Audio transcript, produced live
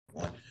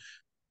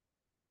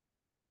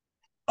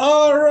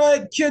All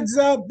right, kids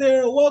out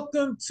there,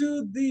 welcome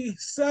to the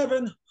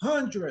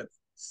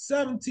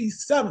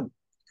 777th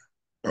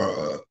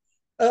uh,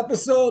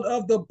 episode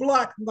of the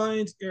Black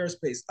Lions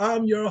Airspace.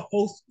 I'm your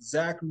host,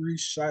 Zachary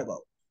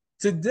Shiloh.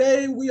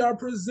 Today, we are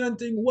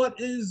presenting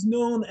what is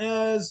known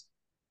as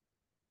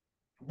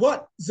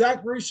what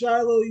Zachary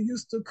Shiloh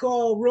used to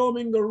call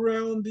roaming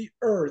around the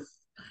earth,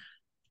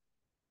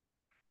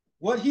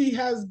 what he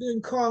has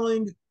been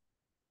calling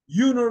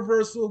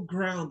universal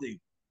grounding,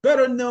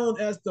 better known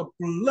as the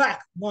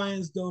Black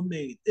Lions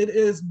Domain. It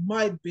is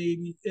my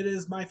baby. It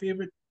is my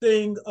favorite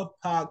thing of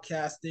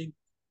podcasting.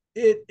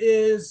 It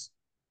is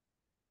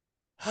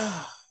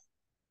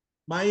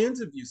my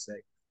interview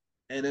segment,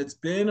 and it's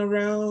been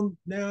around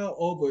now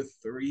over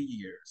 3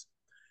 years.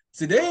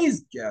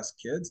 Today's guest,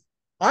 kids,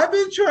 I've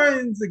been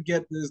trying to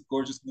get this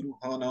gorgeous little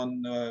hunt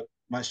on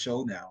my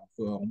show now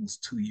for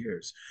almost 2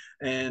 years,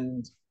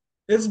 and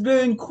it's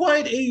been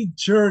quite a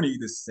journey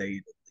to say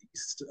the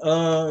least.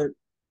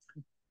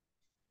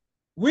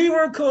 We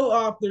were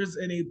co-authors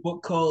in a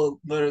book called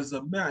Letters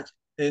of Magic.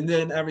 And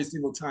then every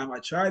single time I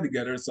try to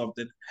get her,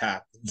 something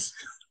happens.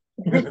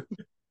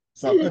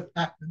 Something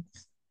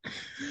happens.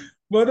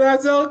 But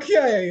that's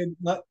okay.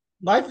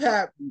 Life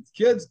happens,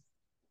 kids.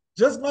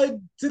 Just like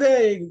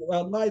today,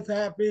 life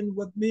happened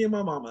with me and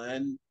my mama,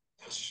 and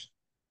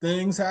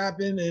things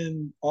happen,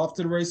 and off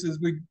to the races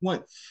we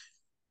went.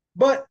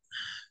 But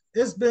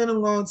it's been a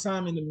long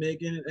time in the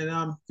making, and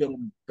I'm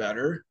feeling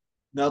better.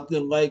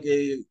 Nothing like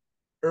a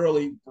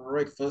early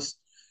breakfast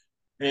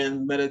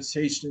and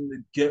meditation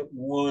to get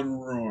one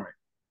roaring.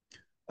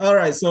 All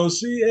right, so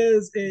she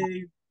is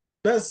a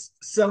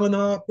best-selling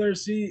author.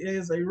 She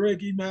is a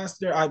Reiki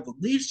master. I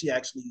believe she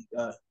actually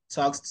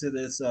talks to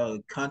this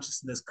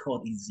consciousness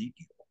called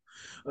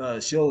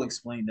Ezekiel. She'll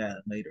explain that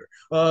later.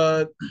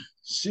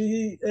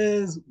 She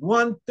is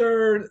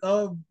 1/3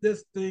 of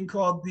this thing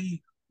called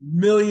the $1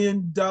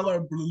 million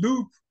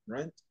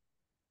blueprint.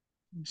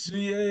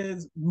 She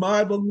is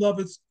my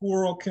beloved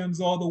squirrel comes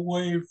all the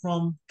way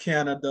from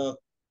Canada,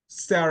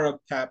 Sarrah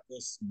Papa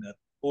Smith,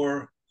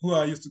 or who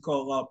I used to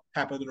call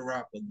Papa the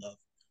Rapper Love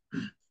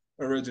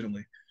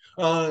originally.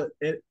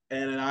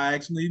 And I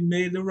actually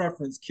made the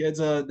reference, kids.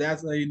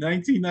 That's a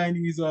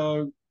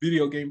 1990s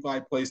video game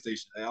by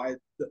PlayStation. And I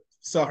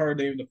saw her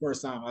name the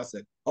first time. I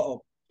said,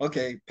 "Oh,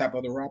 okay,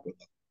 Papa the Rapper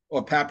Love,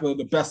 or Papa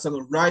the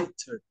bestseller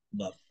writer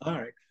Love."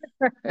 All right.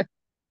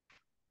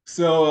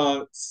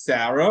 So,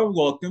 Sarrah,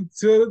 welcome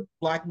to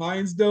Black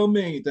Lions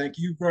Domain. Thank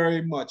you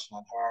very much,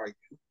 hon. How are you?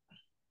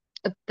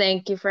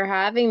 Thank you for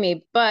having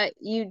me, but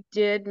you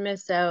did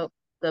miss out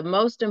the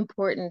most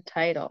important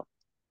title,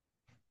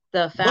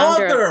 the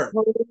Mother!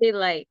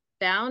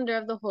 founder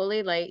of the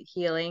Holy Light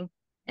Healing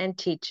and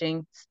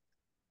Teachings,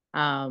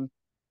 um,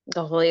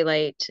 the Holy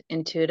Light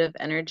Intuitive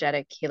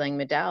Energetic Healing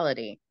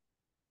Modality.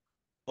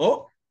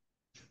 Oh,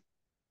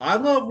 I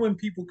love when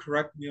people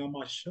correct me on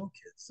my show,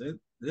 kids.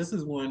 This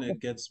is when it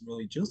gets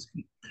really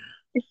juicy.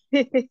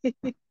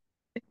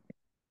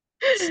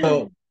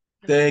 So,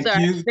 So thank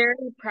I'm you.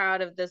 very proud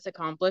of this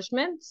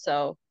accomplishment,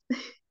 so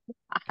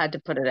I had to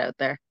put it out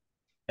there.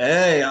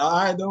 Hey,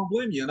 I don't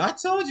blame you. And I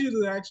told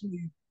you to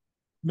actually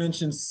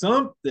mention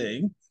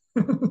something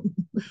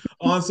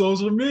on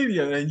social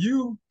media, and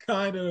you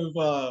kind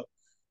of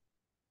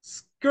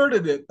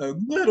skirted it a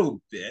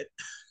little bit.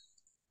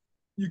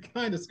 You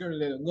kind of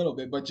skirted it a little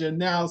bit, but you're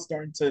now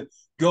starting to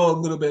go a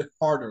little bit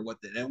harder with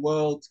it, and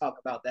we'll talk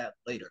about that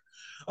later.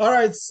 All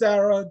right,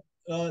 Sarrah,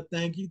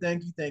 thank you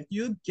again.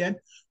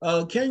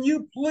 Can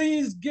you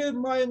please give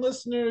my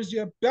listeners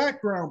your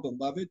background,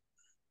 beloved?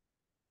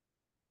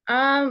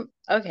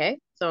 Okay.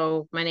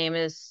 So my name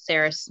is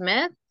Sarrah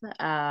Smith.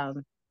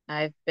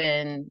 I've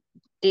been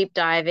deep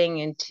diving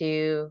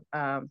into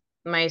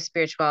my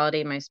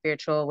spirituality, my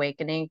spiritual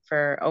awakening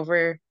for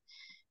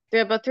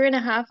about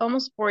 3.5,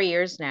 almost 4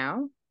 years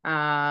now.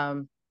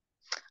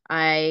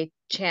 I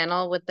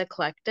channel with the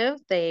collective.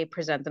 They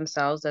present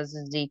themselves as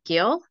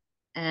Ezekiel,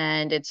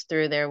 and it's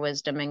through their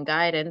wisdom and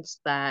guidance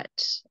that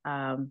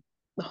the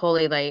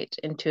Holy Light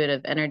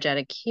Intuitive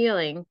Energetic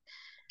Healing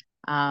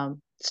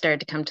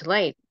started to come to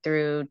light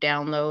through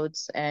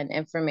downloads and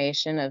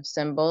information of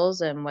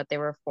symbols and what they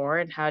were for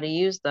and how to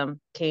use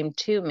them came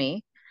to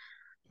me.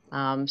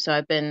 So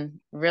I've been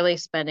really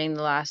spending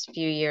the last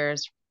few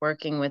years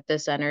working with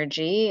this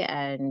energy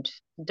and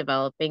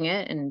developing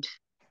it and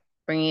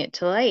bringing it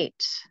to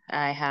light.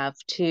 I have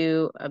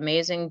two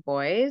amazing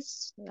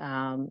boys.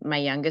 My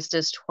youngest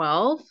is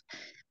 12.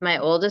 My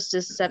oldest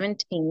is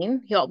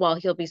 17.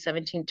 He'll be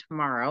 17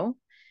 tomorrow.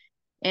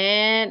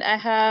 And I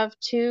have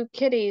two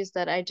kitties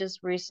that I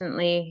just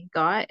recently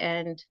got.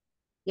 And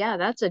yeah,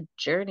 that's a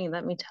journey,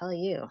 let me tell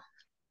you.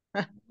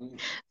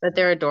 But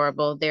they're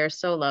adorable. They're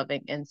so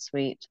loving and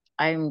sweet.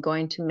 I'm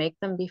going to make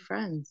them be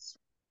friends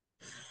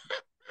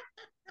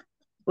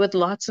with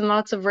lots and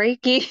lots of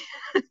Reiki.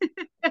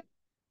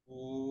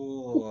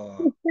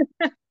 Oh,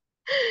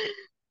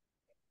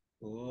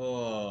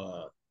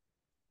 oh.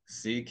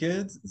 See,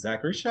 kids,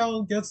 Zachary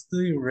Shell gets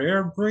the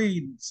rare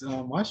breeds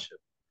on my show.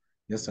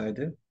 Yes, I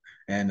do.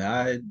 And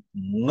I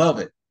love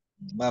it.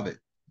 Love it.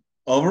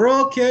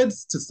 Overall,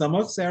 kids, to sum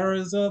up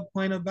Sarah's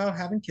point about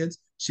having kids,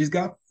 she's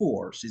got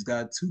four. She's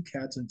got two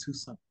cats and two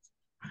sons.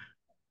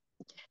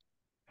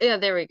 Yeah,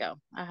 there we go.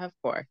 I have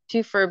four,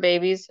 two fur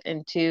babies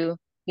and two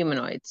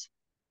humanoids.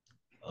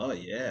 Oh,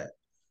 yeah.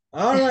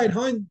 All right,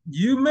 hon.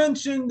 You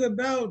mentioned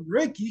about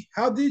Reiki.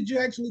 How did you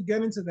actually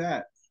get into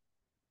that?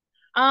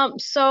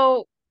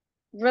 So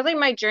really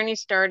my journey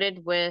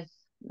started with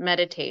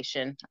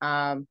meditation.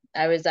 I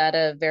was at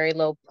a very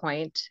low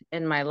point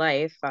in my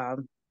life.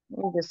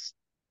 Just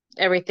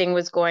everything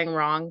was going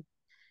wrong.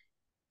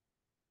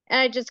 And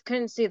I just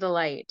couldn't see the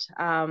light.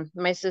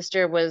 My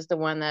sister was the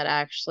one that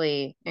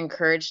actually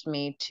encouraged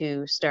me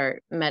to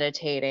start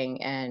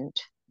meditating and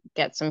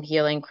get some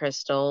healing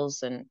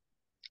crystals and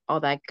all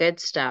that good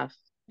stuff.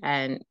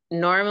 And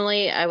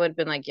normally I would have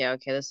been like, yeah,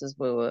 okay, this is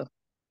woo woo.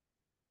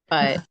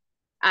 But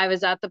I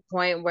was at the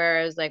point where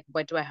I was like,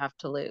 what do I have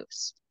to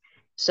lose?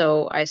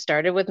 So I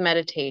started with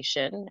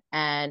meditation,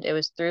 and it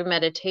was through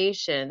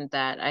meditation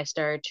that I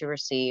started to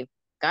receive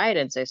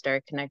guidance. I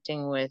started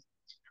connecting with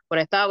what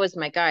I thought was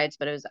my guides,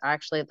 but it was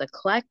actually the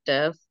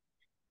collective.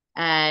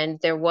 And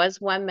there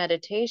was one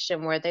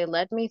meditation where they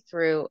led me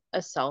through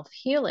a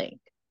self-healing.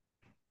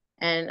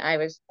 And I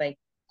was like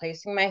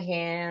placing my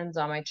hands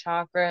on my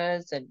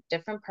chakras and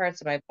different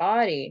parts of my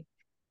body.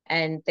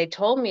 And they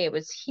told me it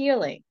was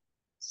healing.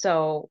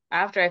 So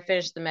after I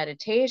finished the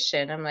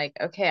meditation, I'm like,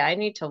 okay, I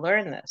need to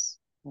learn this.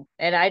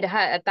 And I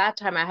had at that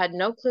time I had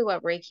no clue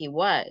what Reiki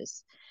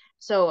was.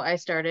 So I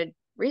started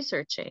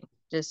researching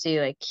to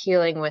see like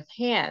healing with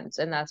hands.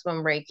 And that's when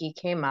Reiki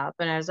came up.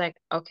 And I was like,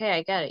 okay,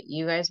 I get it.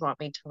 You guys want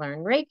me to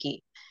learn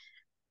Reiki.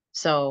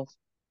 So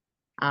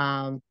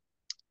um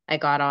I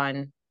got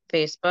on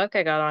Facebook,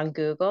 I got on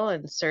Google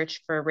and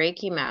searched for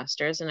Reiki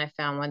masters, and I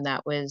found one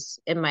that was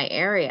in my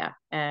area.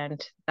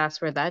 And that's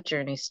where that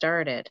journey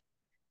started.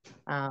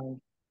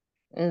 Um,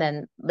 and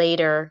then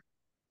later,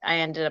 I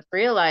ended up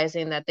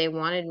realizing that they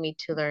wanted me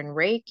to learn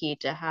Reiki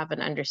to have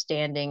an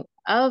understanding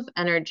of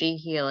energy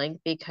healing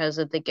because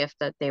of the gift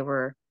that they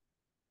were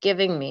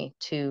giving me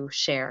to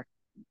share.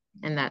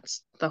 And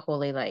that's the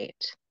holy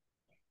light.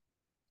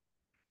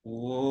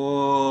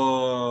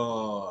 Whoa.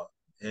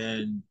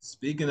 And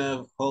speaking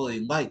of holy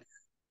light,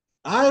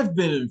 I've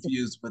been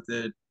infused with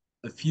it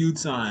a few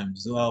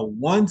times.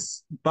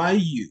 Once by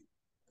you,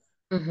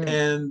 Hmm.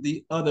 and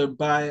the other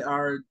by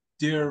our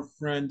dear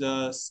friend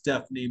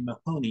Stephanie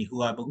Mahoney,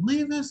 who I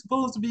believe is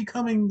supposed to be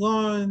coming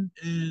on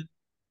in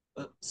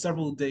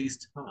several days'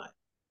 time.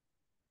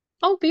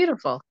 Oh,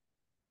 beautiful.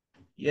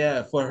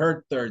 Yeah, for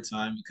her third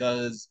time,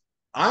 because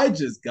I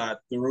just got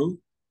through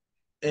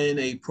in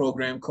a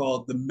program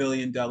called the $1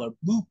 Million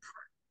Blueprint.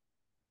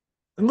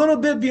 A little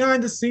bit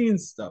behind the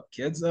scenes stuff,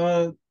 kids.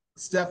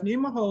 Stephanie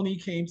Mahoney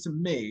came to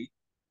me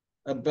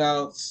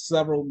about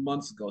several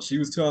months ago. She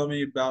was telling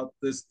me about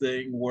this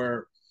thing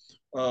where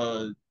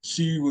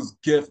she was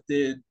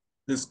gifted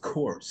this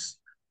course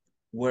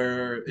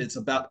where it's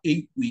about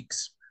 8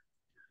 weeks,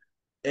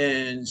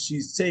 and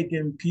she's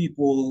taking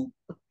people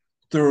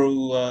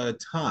through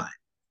time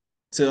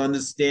to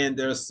understand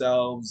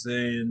themselves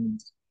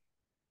and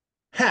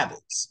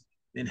habits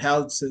and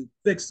how to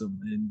fix them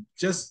and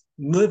just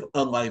live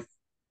a life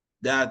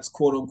that's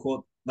quote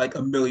unquote like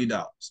 $1 million.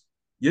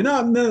 You're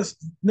not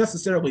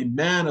necessarily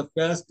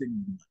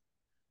manifesting,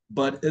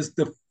 but it's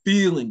the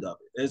feeling of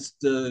it. It's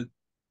the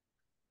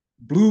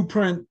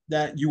blueprint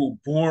that you were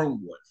born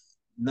with,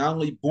 not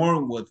only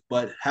born with,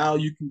 but how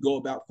you can go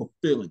about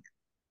fulfilling it.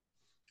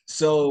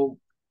 So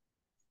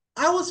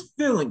I was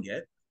feeling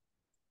it.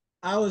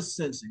 I was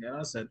sensing it.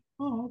 I said,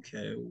 oh,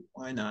 okay,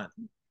 why not?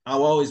 I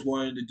always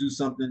wanted to do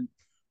something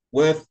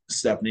with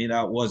Stephanie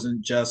that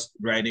wasn't just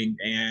writing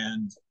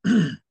and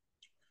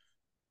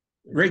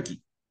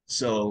Reiki.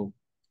 So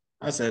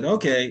I said,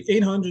 okay,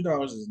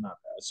 $800 is not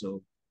bad.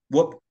 So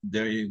whoop,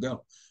 there you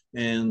go.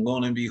 And lo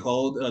and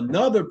behold,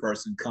 another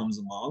person comes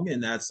along,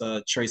 and that's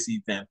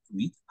Tracy Van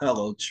Fleet.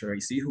 Hello,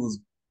 Tracy, who's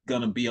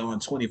gonna be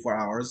on 24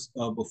 hours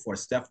before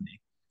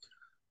Stephanie.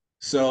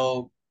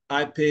 So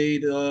I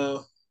paid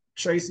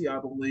Tracy, I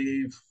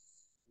believe,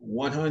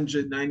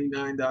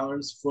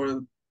 $199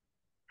 for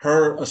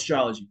her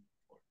astrology,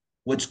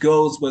 which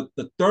goes with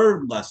the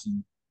third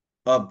lesson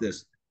of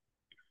this.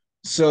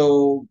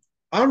 So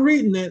I'm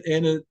reading it,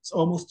 and it's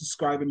almost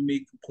describing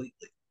me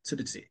completely to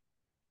the T.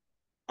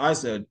 I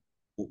said,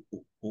 oh,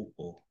 oh, oh,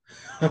 oh.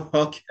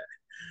 Okay,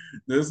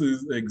 this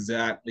is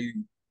exactly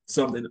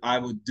something I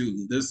would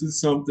do. This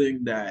is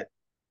something that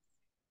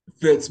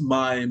fits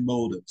my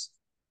motives.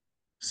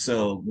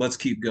 So let's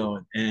keep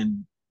going.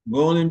 And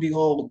lo and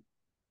behold,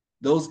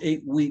 those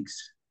 8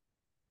 weeks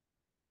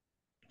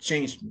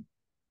changed me.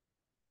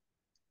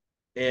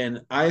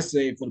 And I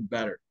say for the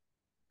better,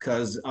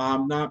 because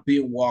I'm not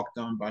being walked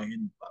on by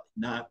anybody,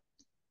 not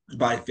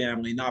by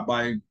family, not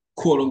by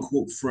quote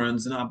unquote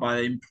friends, not by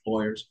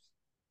employers.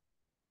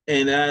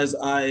 And as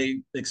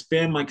I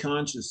expand my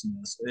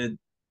consciousness, it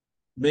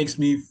makes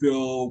me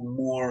feel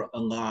more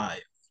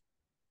alive.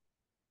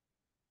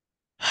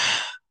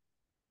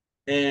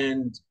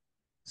 And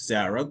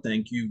Sarrah,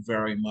 thank you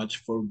very much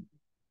for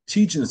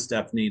teaching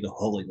Stephanie the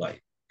Holy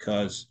Light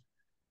because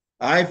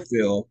I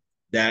feel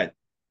that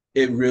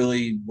it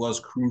really was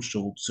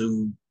crucial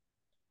to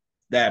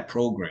that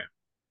program.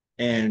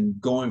 And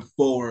going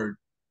forward,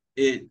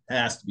 it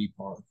has to be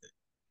part of it.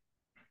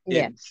 It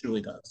Yes.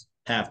 truly does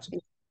have to be.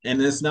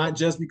 And it's not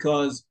just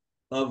because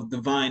of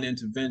divine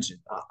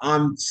intervention.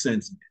 I'm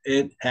sensing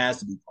it. It has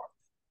to be part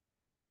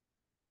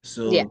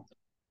of it. Yeah. So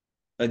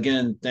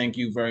again, thank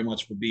you very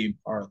much for being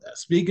part of that.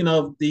 Speaking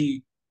of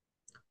the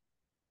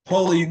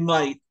holy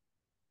light,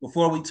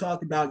 before we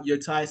talk about your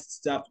ties to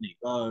Stephanie,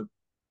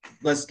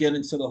 let's get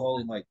into the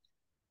holy light.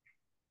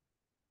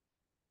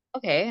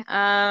 Okay.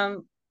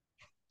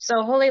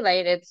 So holy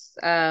light, it's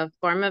a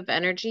form of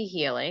energy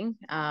healing.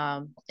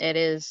 It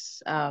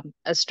is a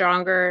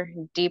stronger,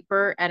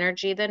 deeper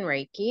energy than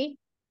Reiki.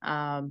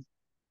 Um,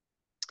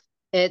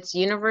 it's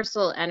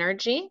universal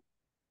energy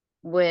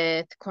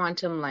with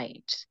quantum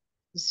light.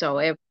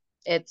 So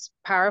it's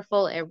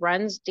powerful, it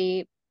runs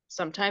deep.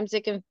 Sometimes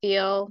it can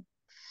feel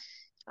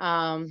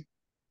um,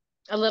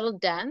 a little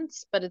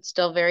dense, but it's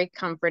still very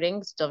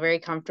comforting, still very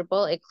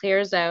comfortable. It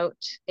clears out,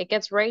 it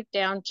gets right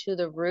down to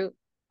the root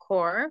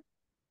core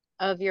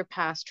of your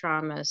past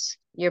traumas,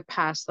 your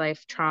past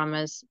life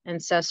traumas,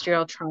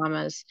 ancestral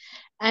traumas,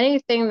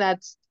 anything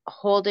that's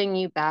holding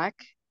you back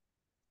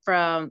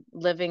from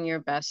living your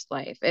best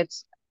life.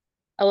 It's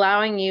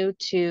allowing you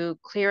to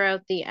clear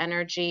out the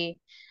energy,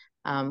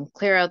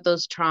 clear out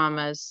those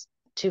traumas,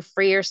 to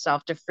free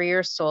yourself, to free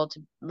your soul,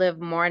 to live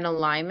more in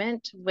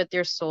alignment with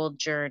your soul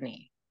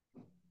journey.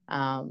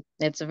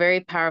 It's a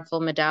very powerful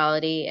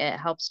modality. It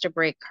helps to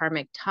break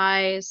karmic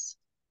ties,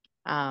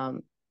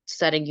 um,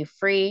 setting you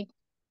free.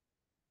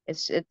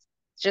 It's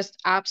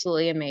just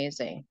absolutely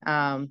amazing.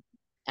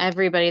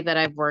 Everybody that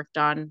I've worked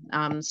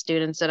on,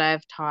 students that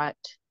I've taught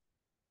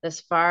this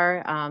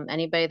far,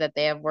 anybody that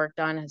they have worked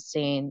on has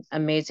seen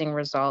amazing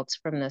results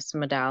from this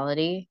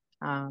modality.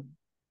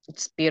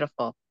 It's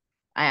beautiful.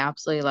 I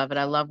absolutely love it.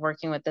 I love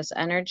working with this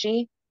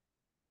energy.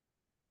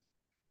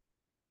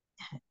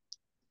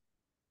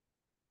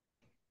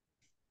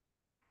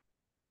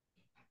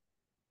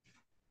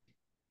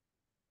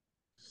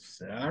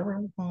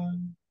 Sarrah?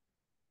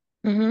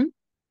 Hmm.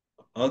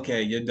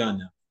 Okay, you're done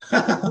now.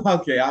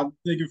 Okay, I'm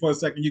thinking for a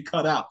second you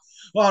cut out.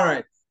 All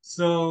right.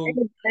 So,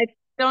 I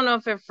don't know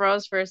if it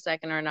froze for a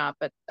second or not,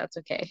 but that's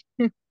okay.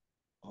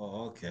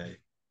 oh, okay.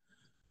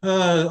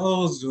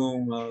 Oh,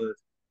 Zoom.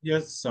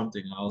 Yes,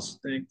 something else.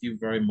 Thank you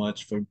very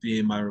much for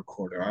being my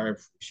recorder. I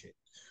appreciate it.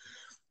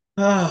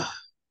 Ah,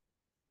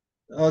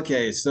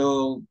 okay,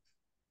 so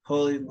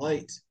Holy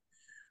Light.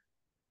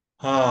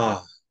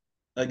 Ah,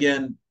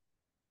 again,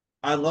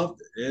 I loved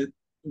it. It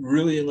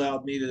really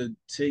allowed me to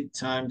take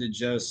time to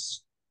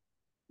just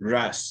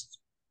rest.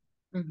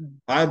 Hmm.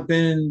 I've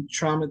been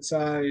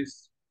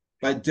traumatized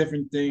by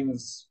different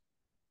things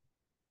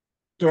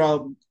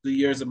throughout the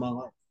years of my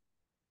life.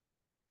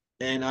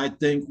 And I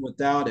think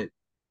without it,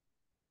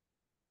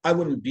 I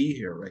wouldn't be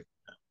here right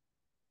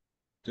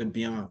now, to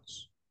be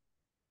honest.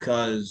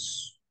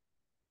 Because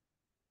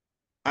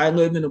I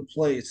live in a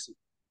place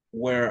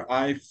where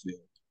I feel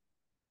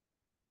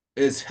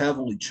is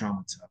heavily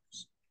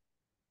traumatized,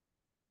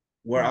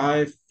 where Hmm.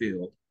 I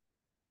feel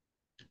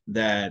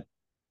that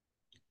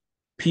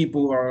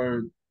people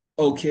are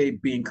okay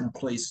being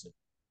complacent.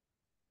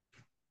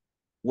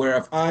 Where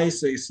if I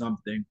say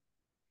something,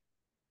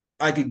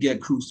 I could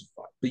get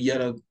crucified. But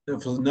yet,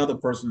 if another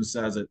person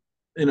says it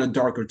in a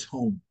darker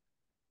tone,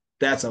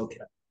 that's okay.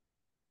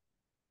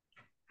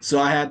 So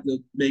I had to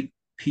make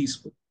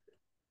peace with it.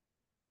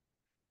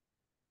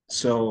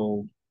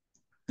 So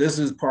this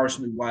is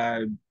partially why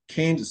I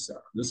came to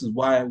Sarrah. This is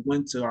why I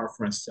went to our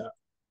friend Sarrah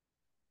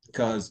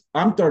because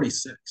I'm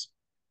 36.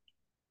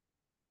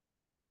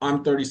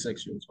 I'm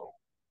 36 years old.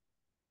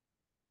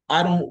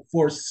 I don't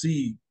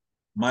foresee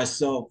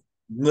myself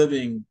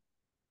living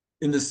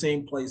in the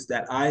same place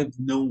that I've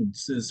known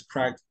since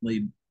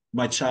practically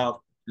my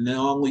childhood and then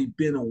only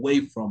been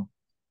away from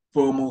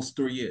for almost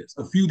 3 years,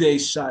 a few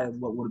days shy of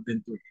what would have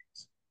been 3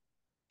 years.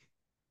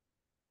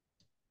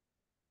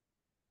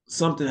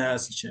 Something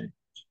has to change.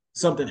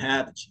 Something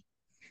had to change.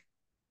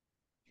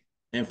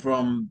 And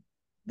from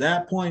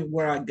that point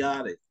where I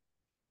got it,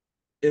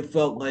 it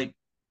felt like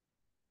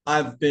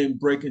I've been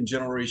breaking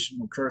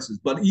generational curses.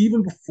 But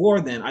even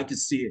before then, I could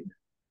see it.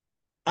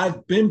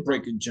 I've been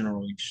breaking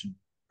generational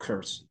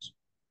curses.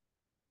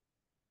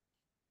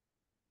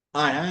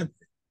 I have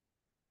been.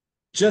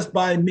 Just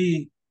by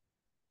me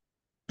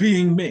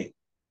being me,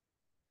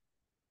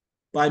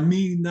 by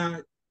me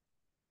not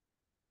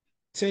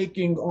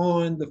taking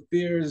on the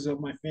fears of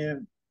my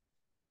family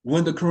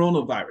when the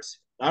coronavirus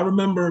hit. I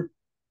remember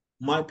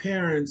my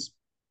parents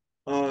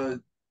uh,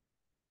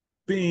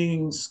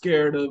 being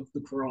scared of the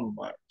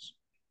coronavirus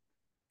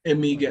and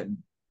me getting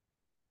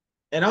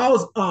it. And I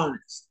was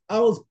honest. I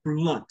was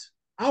blunt.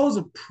 I was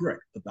a prick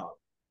about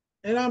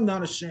it. And I'm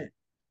not ashamed.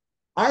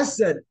 I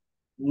said,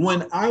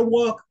 when I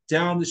walk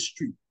down the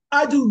street,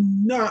 I do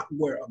not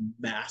wear a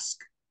mask.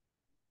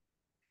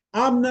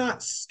 I'm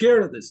not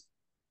scared of this.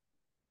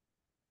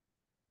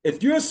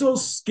 If you're so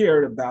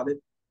scared about it,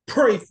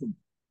 pray for me,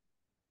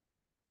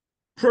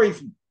 pray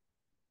for me.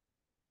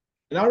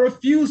 And I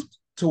refused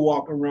to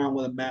walk around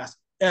with a mask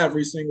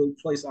every single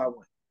place I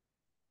went.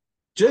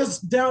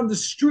 Just down the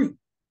street,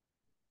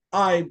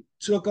 I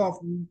took off,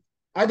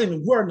 I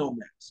didn't wear no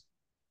mask,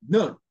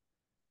 none,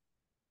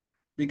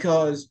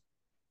 because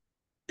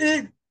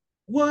it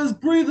was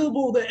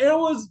breathable. The air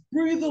was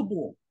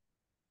breathable.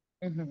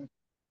 Mm-hmm.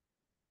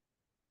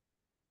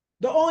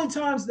 The only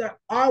times that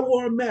I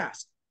wore a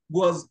mask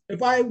was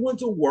if I went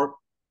to work,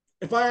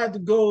 if I had to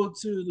go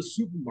to the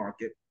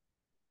supermarket,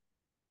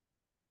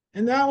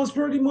 and that was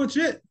pretty much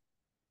it.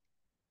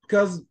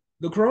 Because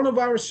the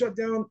coronavirus shut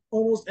down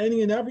almost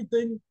any and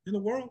everything in the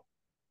world.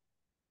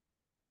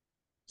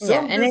 Yeah,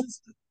 Some and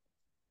businesses,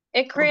 it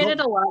oh, go. created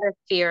a lot of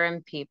fear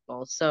in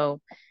people. So,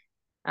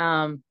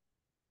 um,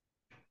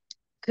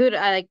 could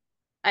I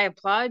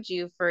applaud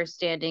you for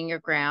standing your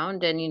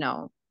ground and,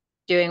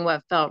 doing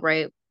what felt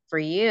right for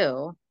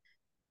you.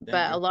 Thank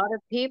But a you. lot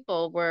of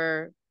people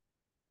were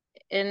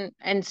in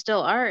and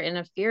still are in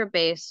a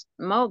fear-based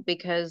mode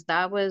because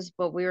that was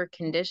what we were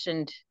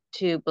conditioned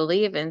to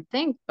believe and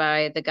think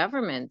by the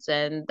governments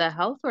and the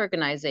health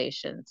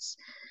organizations.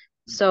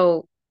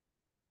 So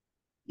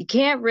you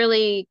can't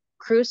really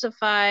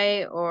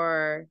crucify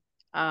or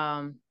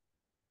um,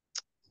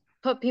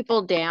 put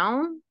people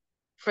down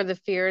for the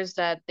fears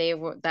that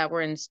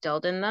were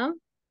instilled in them.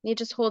 You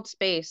just hold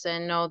space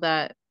and know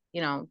that,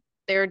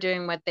 they're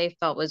doing what they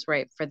felt was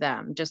right for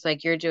them, just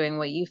like you're doing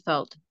what you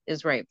felt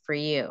is right for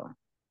you.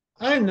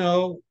 I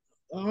know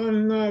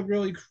I'm not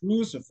really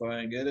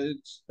crucifying it.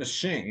 It's a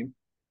shame.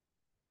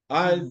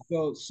 I Mhm.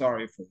 felt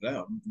sorry for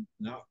them,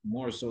 not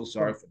more so Yeah.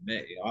 sorry for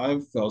me. I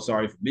felt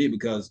sorry for me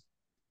because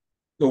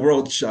the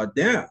world shut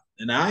down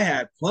and I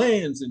had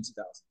plans in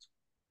 2000.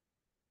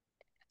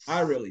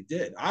 I really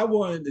did. I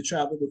wanted to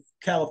travel to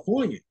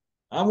California.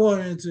 I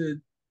wanted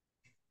to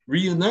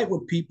reunite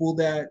with people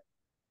that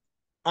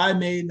I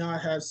may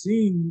not have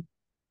seen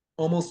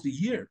almost a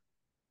year.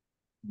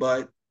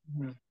 But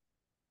Mhm.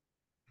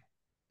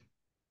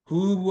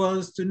 who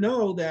was to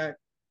know that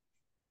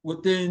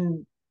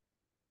within,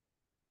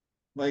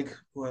 like,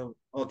 well,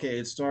 okay,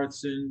 it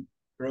starts in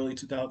early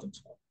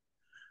 2012.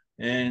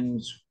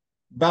 And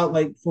about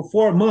like for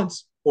 4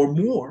 months or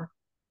more,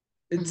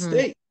 it Mhm.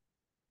 stayed.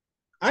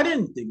 I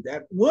didn't think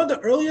that. One of the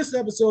earliest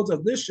episodes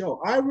of this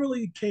show, I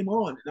really came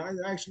on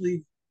and I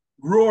actually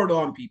roared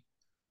on people.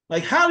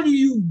 Like, how do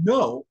you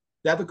know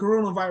that the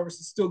coronavirus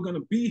is still going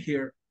to be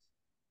here?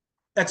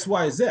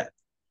 XYZ.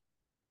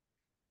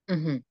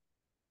 Mhm.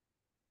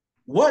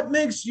 What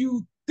makes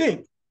you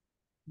think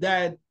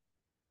that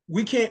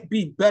we can't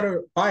be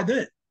better by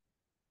then?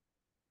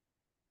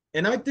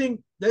 And I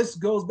think this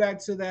goes back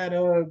to that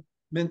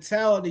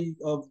mentality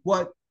of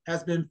what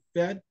has been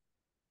fed,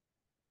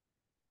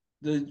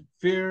 the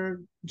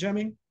fear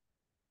jamming,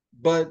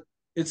 but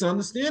it's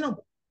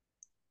understandable.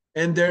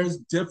 And there's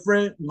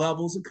different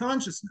levels of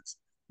consciousness.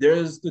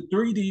 There's the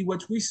 3D,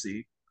 which we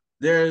see.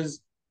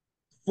 There's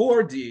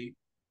 4D,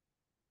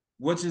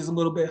 which is a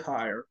little bit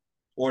higher,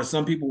 or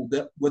some people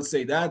that would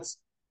say that's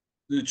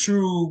the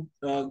true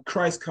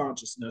Christ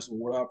consciousness or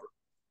whatever.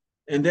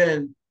 And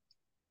then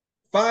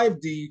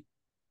 5D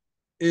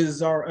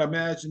is our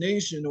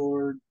imagination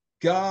or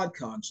God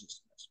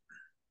consciousness.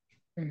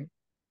 Mhm.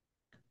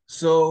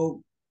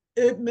 So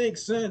it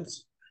makes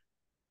sense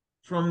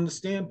from the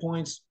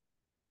standpoints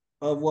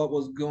of what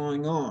was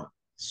going on.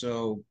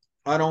 So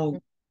I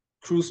don't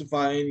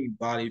crucify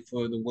anybody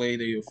for the way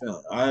they were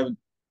feeling. I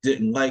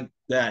didn't like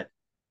that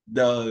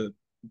the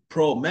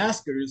pro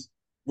maskers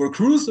were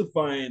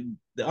crucifying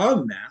the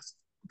unmasked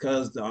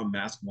because the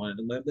unmasked wanted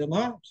to live their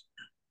lives.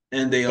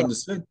 And they Yeah.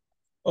 understood,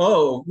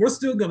 oh, we're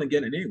still going to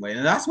get it anyway.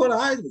 And that's what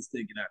I was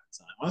thinking at the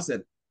time. I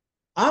said,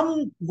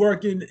 I'm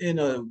working in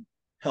a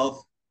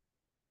health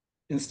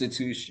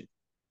institution.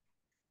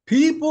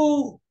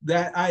 People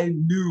that I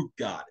knew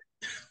got it.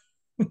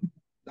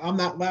 I'm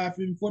not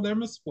laughing for their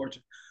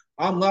misfortune.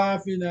 I'm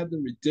laughing at the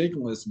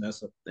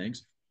ridiculousness of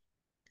things.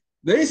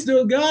 They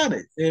still got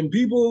it. And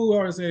people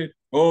are saying,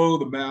 oh,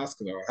 the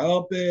masks are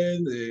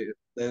helping.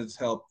 That's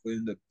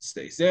helping to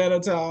stay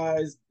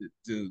sanitized, to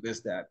do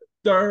this, that, the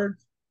third.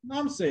 And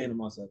I'm saying to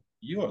myself,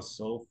 you are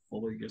so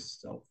full of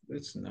yourself.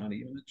 It's not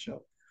even a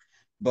joke.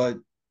 But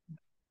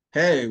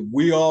hey,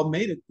 we all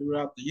made it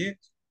throughout the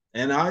years.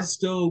 And I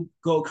still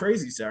go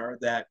crazy, Sarrah,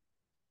 that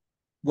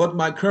with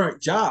my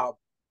current job,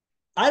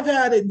 I've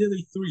had it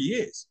nearly 3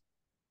 years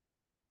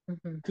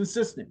Mhm.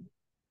 consistently.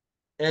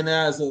 And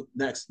as of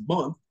next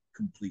month,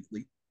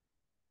 completely,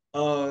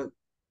 uh,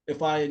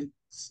 if I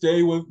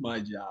stay with my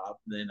job,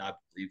 then I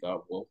believe I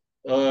will.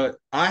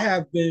 I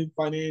have been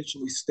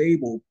financially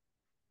stable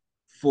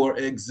for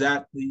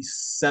exactly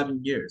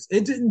 7 years.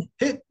 It didn't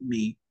hit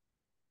me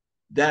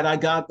that I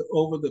got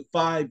over the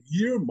 5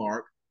 year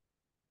mark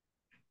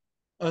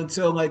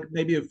until like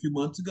maybe a few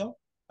months ago.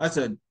 I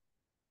said,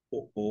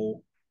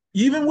 oh.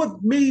 Even with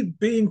me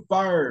being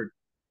fired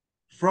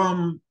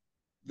from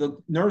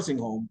the nursing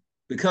home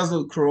because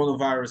of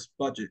coronavirus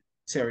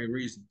budgetary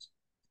reasons,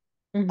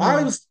 I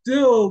Mhm. was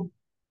still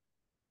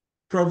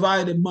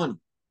providing money.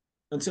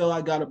 until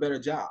I got a better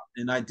job.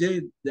 And I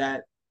did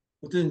that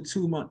within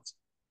 2 months,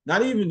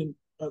 not even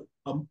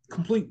a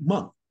complete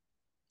month.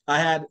 I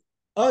had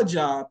a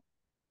job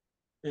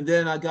and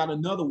then I got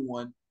another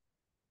one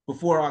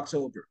before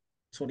October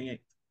 28th.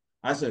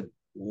 I said,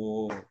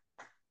 whoa.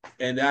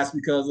 And that's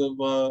because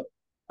of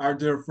our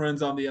dear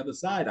friends on the other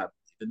side, I believe.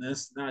 And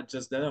it's not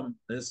just them,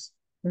 it's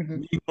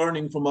Mm-hmm. me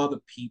learning from other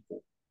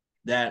people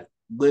that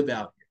live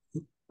out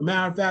here.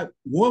 Matter of fact,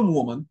 one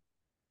woman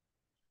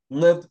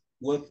lived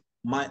with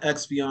my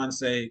ex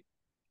fiance,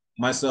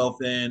 myself,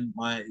 and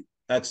my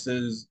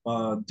ex's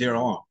dear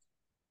aunt.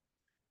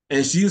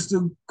 And she used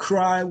to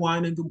cry,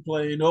 whine, and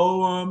complain.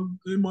 Oh, I'm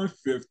in my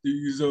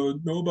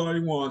 50s. Nobody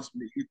wants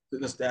me.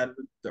 This, that, and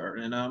the third.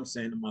 And I'm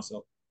saying to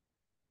myself,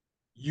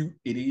 you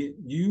idiot,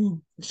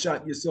 you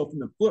shot yourself in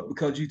the foot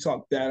because you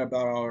talked bad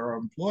about our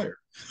employer,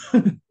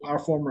 our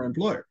former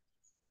employer.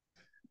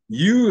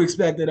 You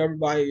expected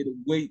everybody to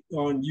wait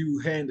on you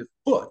hand and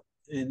foot.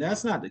 And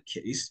that's not the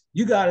case.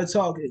 You got to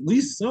talk at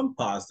least some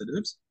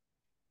positives.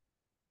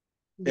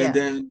 And Yeah.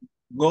 then,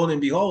 lo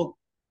and behold,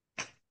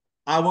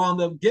 I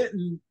wound up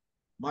getting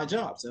my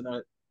jobs.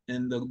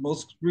 And the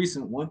most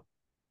recent one,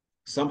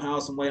 somehow,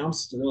 some way, I'm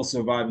still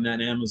surviving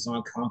that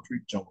Amazon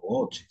concrete jungle.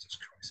 Oh, Jesus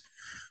Christ.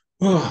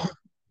 Oh,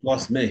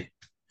 lost me.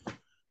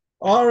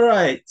 All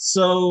right.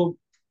 So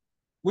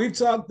we've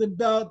talked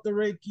about the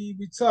Reiki.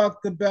 We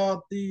talked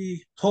about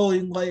the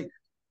Holy Lake.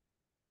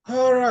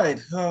 All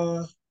right.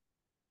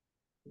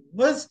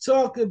 Let's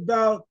talk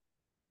about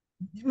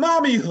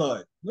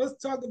mommyhood.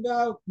 Let's talk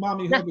about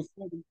mommyhood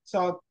before we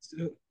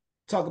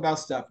talk about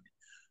Stephanie.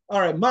 All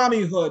right,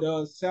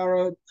 mommyhood,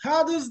 Sarrah.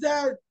 How does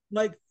that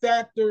like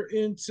factor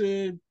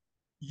into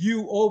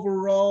you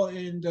overall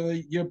and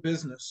your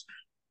business?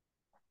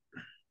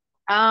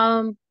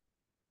 Um,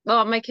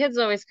 well, my kids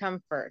always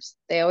come first.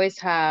 They always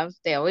have,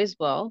 they always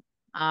will.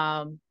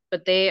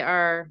 But they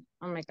are,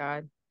 oh my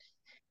God.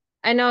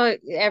 I know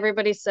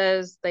everybody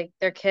says like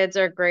their kids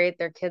are great,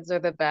 their kids are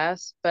the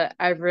best, but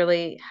I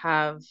really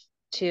have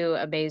two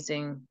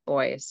amazing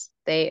boys.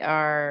 They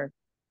are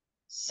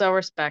so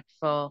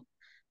respectful.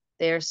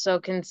 They are so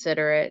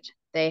considerate.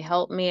 They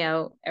help me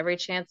out every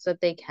chance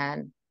that they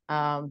can.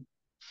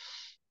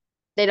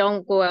 They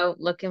don't go out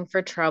looking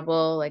for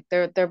trouble. Like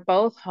they're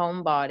both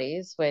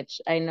homebodies,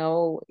 which I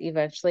know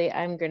eventually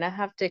I'm gonna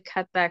have to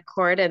cut that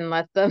cord and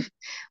let them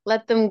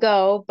let them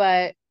go.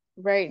 But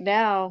right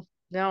now,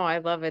 no, I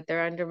love it.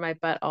 They're under my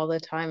butt all the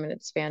time and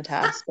it's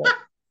fantastic.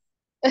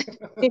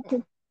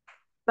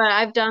 But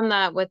I've done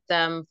that with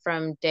them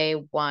from day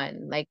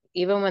one. Like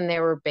even when they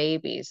were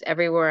babies,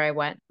 everywhere I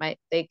went,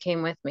 they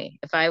came with me.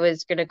 If I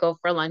was gonna go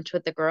for lunch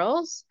with the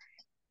girls,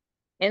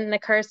 in the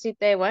car seat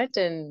they went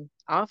and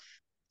off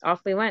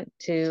we went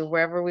to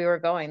wherever we were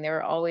going. They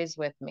were always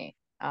with me.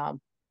 I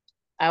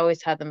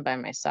always had them by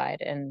my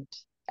side and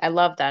I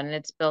love that. And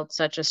it's built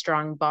such a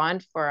strong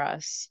bond for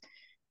us.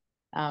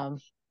 Um,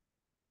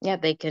 yeah,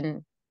 they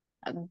can.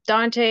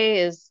 Dante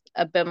is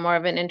a bit more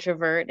of an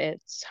introvert.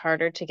 It's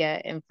harder to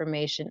get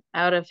information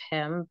out of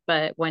him,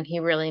 but when he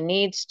really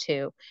needs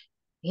to,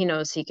 he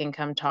knows he can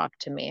come talk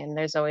to me. And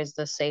there's always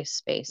the safe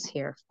space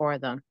here for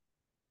them.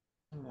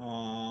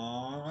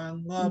 Oh, I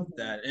love Mhm.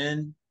 that.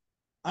 And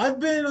I've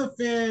been a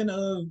fan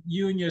of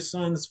you and your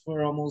sons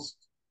for almost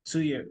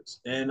 2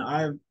 years, and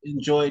I've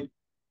enjoyed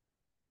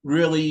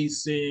really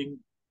seeing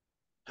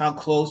how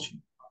close you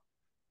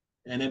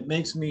are. And it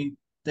makes me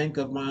think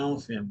of my own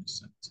family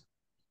since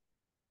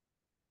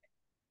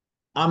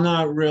I'm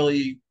not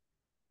really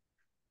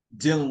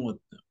dealing with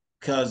them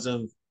because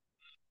of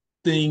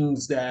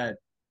things that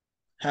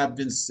have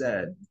been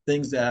said,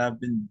 things that have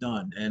been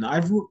done, and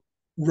I've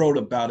wrote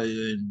about it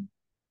in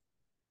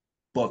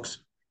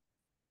books.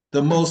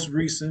 The most Mhm.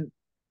 recent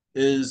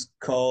is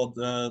called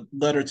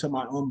 "Letter to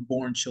My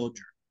Unborn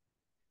Children,"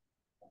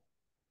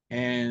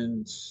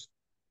 and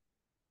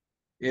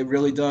it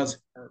really does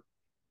hurt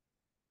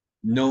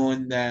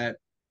knowing that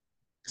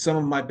some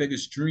of my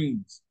biggest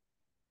dreams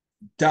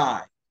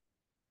die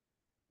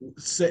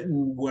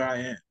sitting where I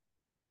am.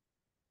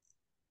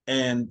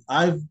 And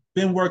I've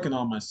been working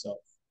on myself,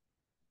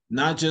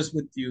 not just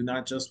with you,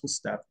 not just with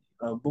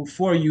Stephanie.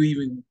 Before you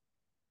even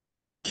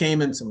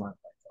came into my life,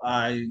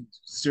 I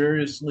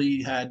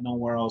seriously had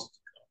nowhere else to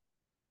go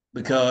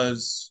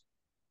because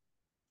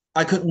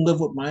I couldn't live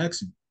with my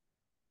ex.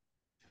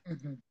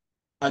 Mhm.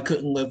 I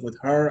couldn't live with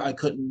her. I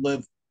couldn't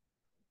live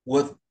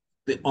with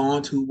the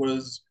aunt who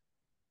was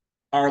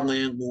our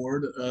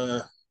landlord.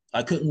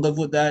 I couldn't live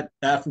with that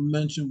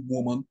aforementioned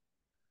woman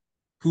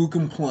who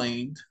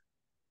complained.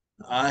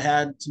 I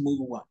had to move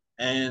away.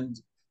 And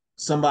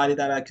somebody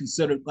that I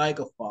considered like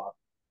a father,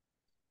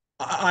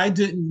 I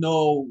didn't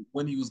know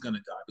when he was going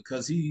to die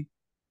because he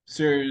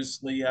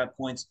seriously, at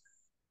points,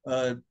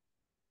 uh,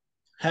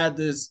 had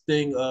this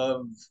thing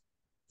of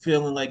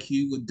feeling like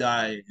he would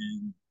die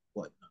and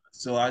whatnot.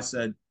 So I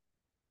said,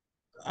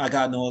 I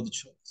got no other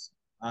choice.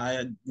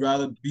 I'd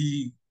rather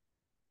be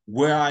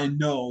where I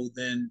know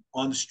than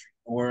on the street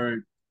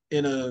or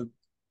in a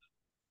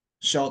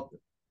shelter.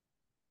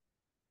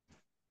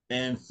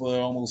 And for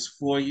almost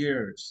 4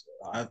 years,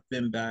 I've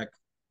been back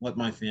with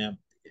my family,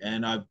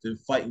 and I've been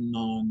fighting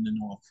on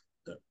and off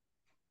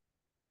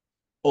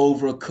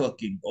over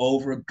cooking,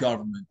 over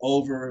government,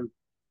 over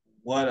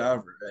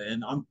whatever.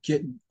 And I'm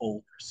getting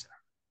older, Sarah.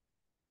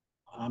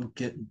 I'm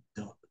getting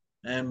done.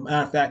 And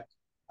matter of fact,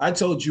 I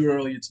told you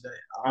earlier today,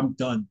 I'm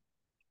done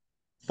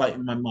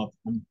fighting my mother.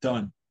 I'm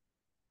done.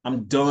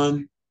 I'm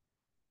done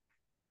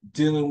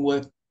dealing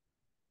with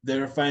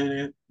their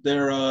finance,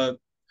 their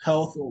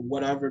health, or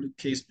whatever the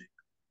case may be.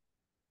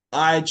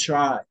 I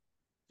tried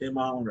in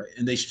my own right,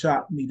 and they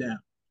shot me down.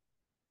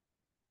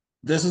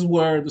 This is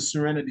where the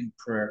serenity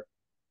prayer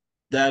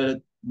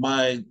that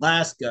my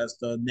last guest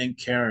named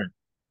Karen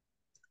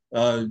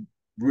uh,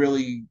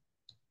 really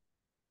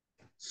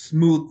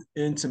smoothed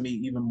into me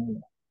even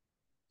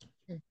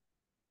more,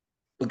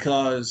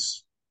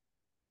 because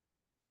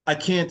I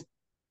can't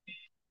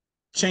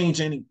change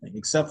anything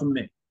except for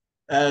me,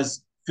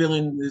 as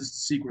feeling this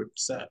secret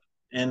set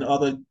and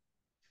other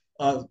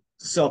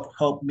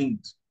self-help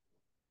means.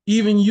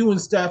 Even you and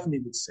Stephanie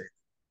would say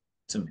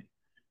to me,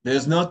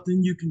 there's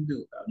nothing you can do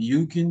about it.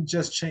 You can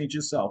just change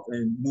yourself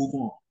and move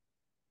on.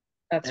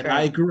 That's And I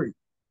right. agree.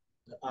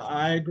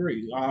 I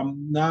agree.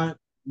 I'm not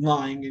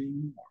lying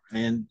anymore.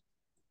 And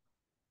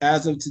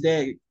as of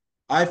today,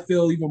 I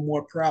feel even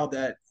more proud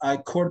that I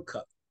cord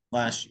cut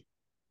last year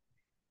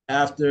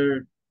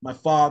after my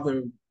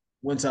father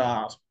went to the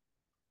hospital,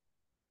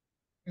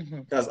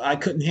 Hmm. because I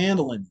couldn't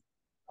handle it.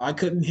 I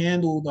couldn't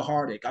handle the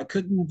heartache. I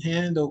couldn't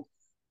handle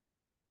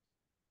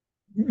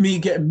me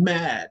getting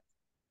mad.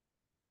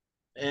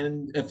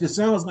 And if it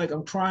sounds like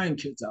I'm crying,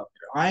 kids out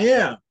there, I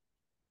am,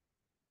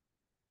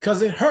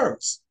 because it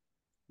hurts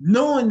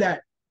knowing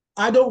that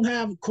I don't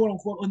have quote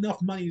unquote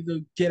enough money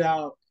to get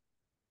out.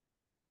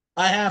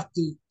 I have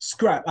to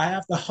scrap. I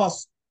have to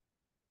hustle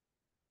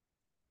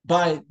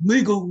by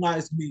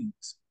legalized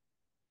means.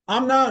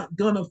 I'm not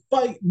gonna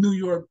fight New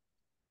York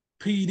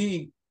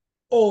PD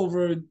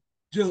over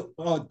dope,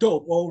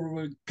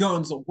 over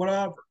guns or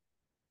whatever.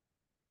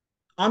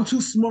 I'm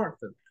too smart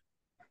for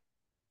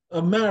that.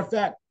 A matter of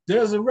fact,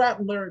 there's a rap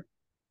lyric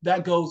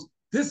that goes,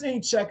 "This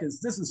ain't checkers,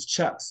 this is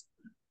chess."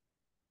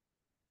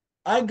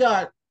 I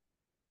got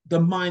the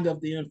mind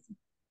of the infinite,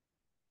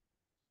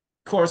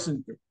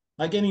 coursing through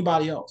like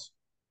anybody else,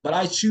 but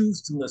I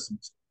choose to listen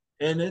to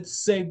it, and it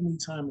saved me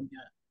time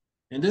again.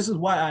 And this is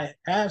why I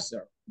have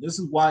Sarrah. This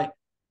is why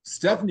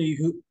Stephanie,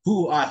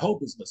 who I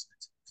hope is listening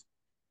to,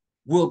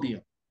 will be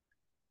on.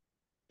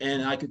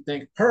 And I could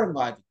thank her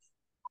live.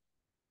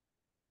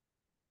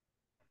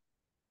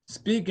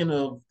 Speaking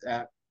of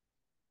that,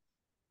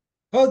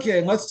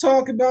 okay, let's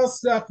talk about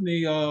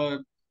Stephanie.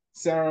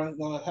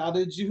 Sarrah, how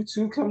did you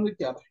two come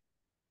together?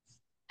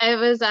 It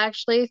was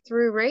actually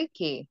through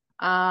Reiki.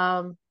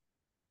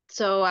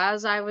 So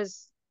as I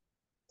was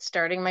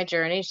starting my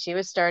journey, she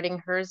was starting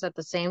hers at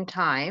the same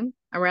time,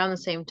 around the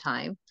same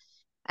time.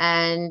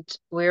 And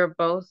we were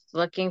both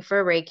looking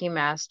for a Reiki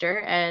master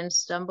and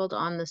stumbled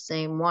on the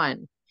same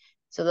one.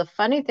 So the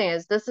funny thing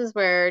is, this is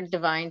where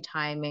divine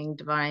timing,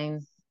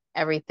 divine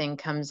everything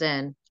comes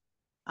in.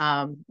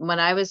 When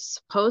I was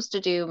supposed to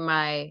do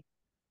my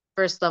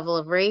first level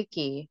of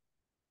Reiki,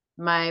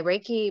 my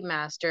Reiki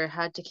master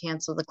had to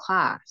cancel the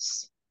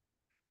class,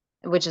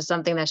 which is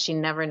something that she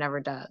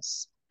never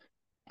does.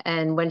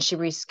 And when she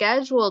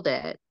rescheduled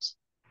it,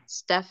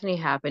 Stephanie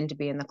happened to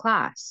be in the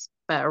class,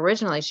 but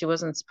originally she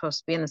wasn't supposed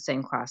to be in the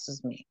same class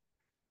as me.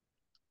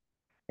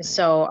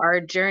 So our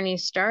journey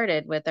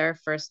started with our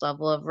first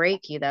level of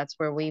Reiki. That's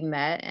where we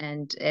met,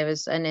 and it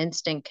was an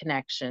instant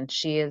connection.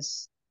 She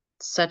is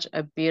such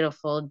a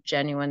beautiful,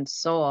 genuine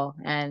soul.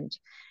 And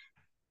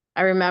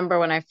I remember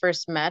when I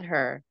first met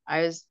her,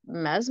 I was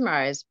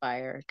mesmerized by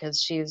her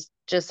because she's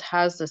just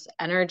has this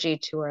energy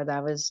to her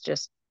that was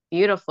just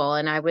beautiful.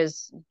 And I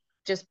was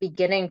just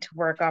beginning to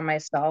work on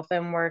myself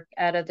and work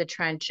out of the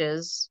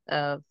trenches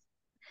of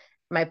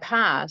my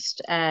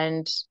past.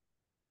 And,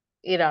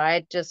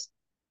 I just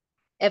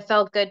it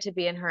felt good to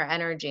be in her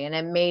energy, and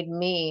it made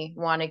me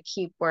want to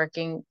keep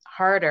working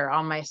harder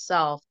on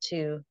myself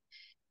to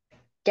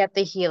get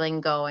the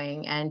healing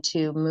going and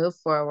to move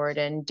forward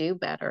and do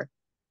better.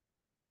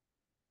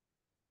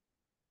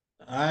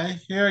 I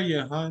hear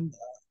you, hon.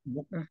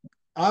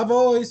 I've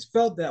always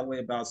felt that way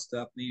about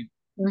Stephanie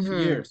for Mm-hmm.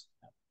 years.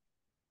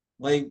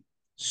 Like,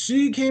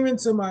 she came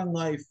into my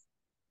life,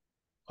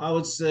 I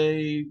would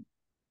say,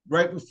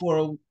 right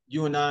before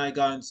you and I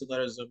got into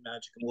Letters of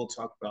Magic, and we'll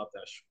talk about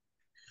that.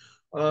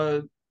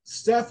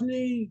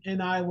 Stephanie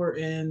and I were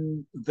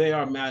in They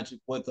Are Magic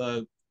with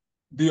the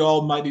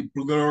almighty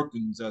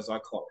Blurkins, as I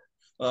call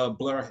her,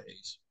 Blur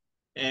Haze.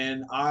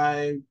 And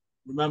I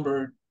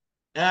remember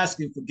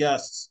asking for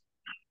guests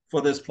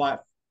for this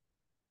platform.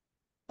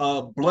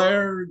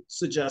 Blair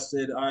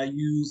suggested I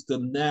use the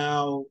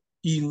now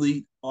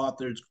elite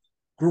authors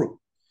group.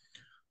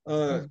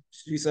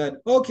 She said,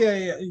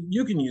 okay,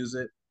 you can use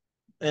it,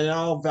 and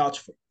I'll vouch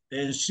for it.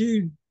 And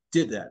she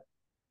did that.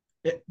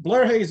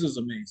 Blair Hayes was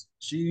amazing.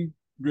 She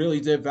really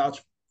did vouch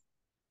for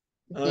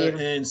it. Beautiful.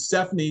 And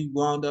Stephanie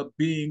wound up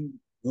being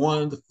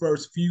one of the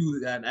first few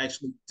that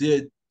actually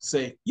did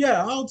say,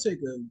 "Yeah, I'll take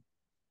a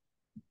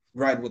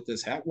ride with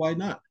this hat. Why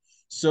not?"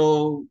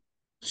 So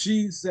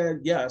she said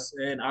yes,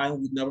 and I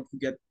will never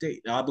forget the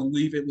date. I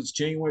believe it was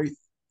January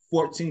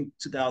 14th,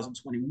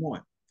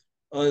 2021.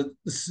 The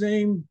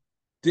same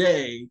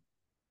day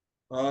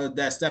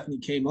that Stephanie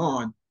came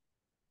on,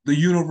 the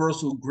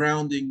universal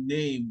grounding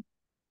name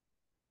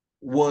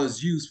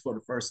was used for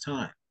the first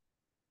time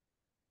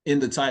in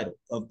the title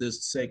of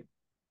this segment.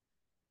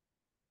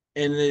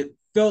 And it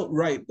felt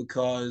right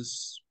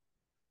because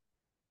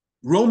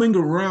roaming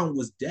around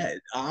was dead.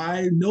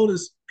 I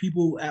noticed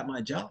people at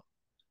my job.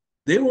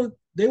 They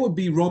would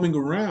be roaming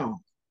around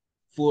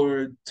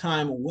for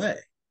time away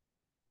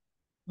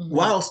Mm-hmm.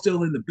 while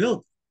still in the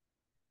building.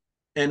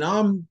 And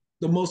I'm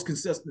the most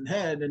consistent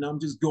head and I'm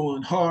just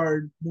going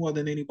hard more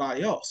than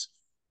anybody else.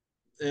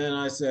 And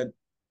I said,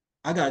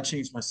 I gotta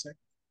change my sector.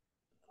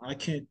 I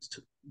can't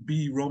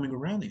be roaming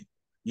around anymore.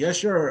 Yeah,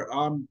 sure.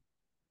 I'm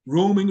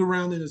roaming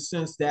around in the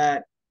sense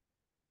that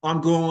I'm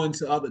going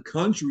to other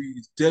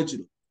countries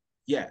digital.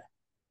 Yeah.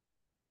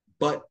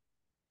 But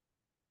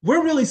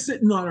we're really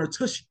sitting on our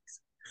tushies.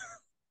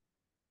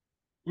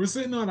 We're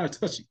sitting on our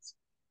tushies.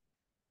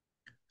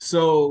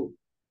 So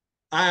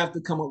I have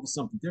to come up with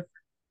something different.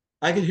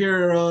 I could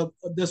hear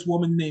this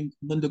woman named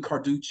Linda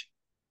Carducci,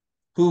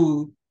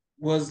 who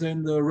was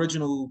in the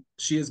original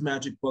She Is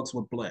Magic books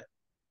with Blair.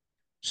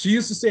 She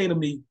used to say to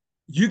me,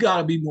 "You got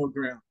to be more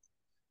grounded."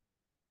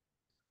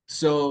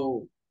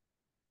 So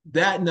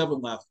that never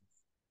left.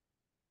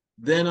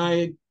 Then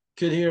I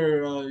could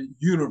hear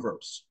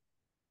Universe.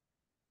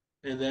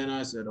 And then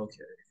I said,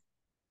 okay,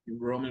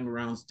 roaming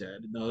around's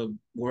dead. Another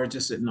word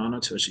just sitting on a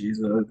tushies.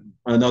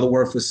 Another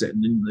word for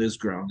sitting is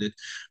grounded.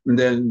 And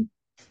then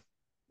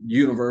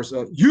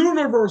universal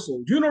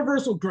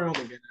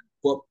grounding.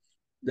 Well,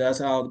 that's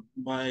how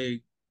my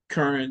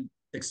current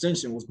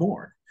extension was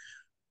born.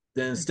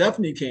 Then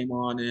Stephanie came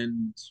on,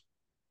 and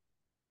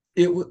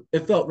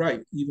it felt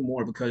right even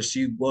more because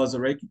she was a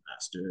Reiki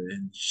master,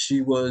 and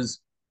she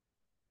was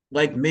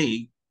like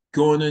me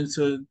going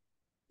into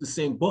the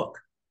same book.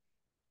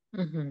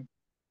 Mm-hmm.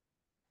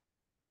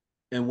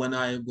 And when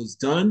I was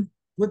done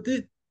with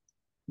it,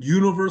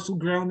 universal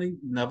grounding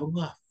never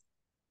left.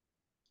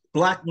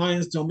 Black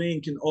Lion's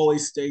domain can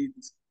always stay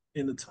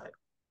in the title,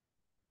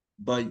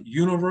 but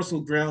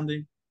universal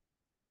grounding,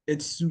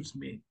 it suits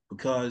me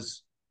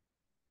because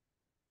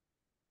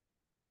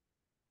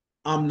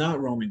I'm not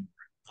roaming.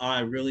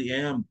 I really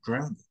am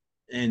grounded.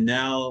 And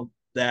now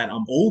that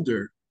I'm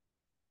older,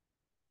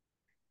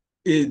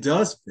 it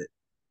does fit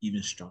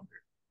even stronger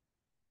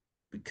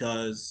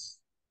because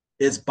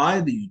it's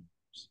by the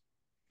universe.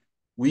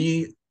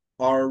 We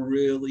are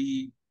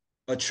really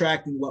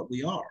attracting what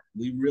we are.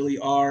 We really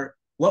are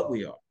what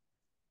we are.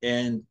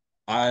 And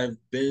I've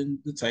been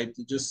the type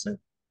to just sit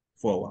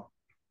for a while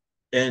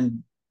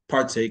and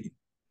partake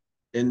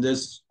in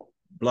this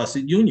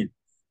blessed union.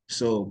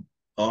 So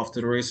off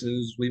to the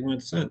races we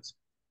went since.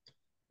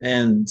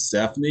 And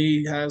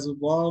Stephanie has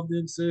evolved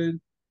into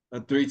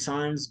a 3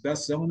 times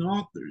best-selling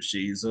author.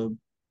 She's a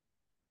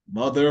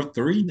mother of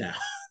 3 now.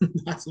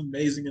 That's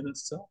amazing in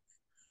itself.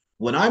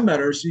 When I met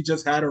her, she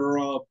just had her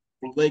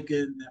Blake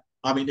and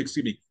I mean,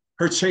 excuse me,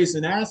 her Chase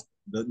and Aspen.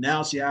 But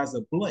now she has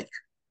a Blake,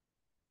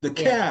 the Yeah.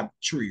 cab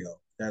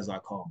trio, as I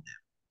call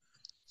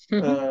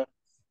them.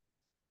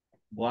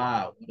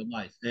 Wow, what a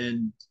life!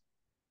 And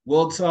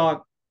we'll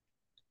talk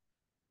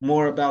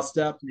more about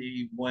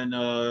Stephanie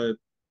when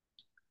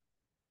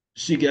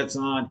she gets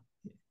on,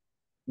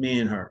 me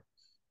and her.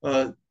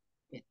 Uh,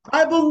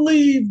 I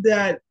believe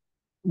that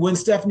when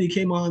Stephanie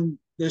came on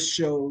this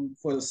show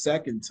for the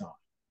second time,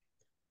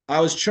 I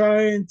was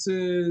trying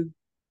to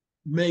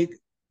make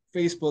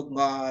Facebook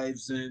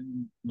lives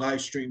and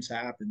live streams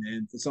happen,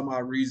 and for some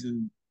odd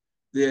reason,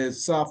 the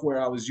software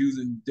I was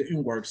using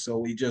didn't work, so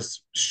we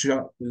just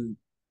shut the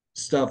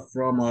stuff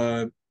from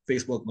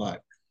Facebook Live.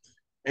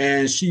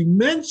 And she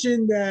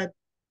mentioned that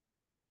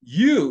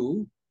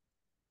you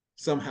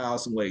somehow,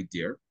 some way,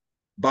 dear,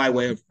 by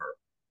way of her,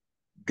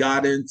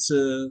 got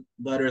into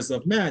Letters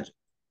of Magic.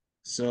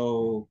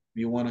 So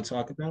you want to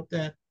talk about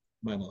that,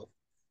 my love?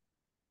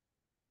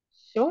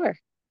 Sure.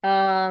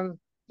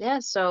 Yeah,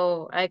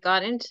 so I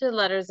got into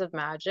Letters of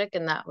Magic,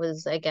 and that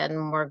was again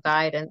more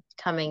guidance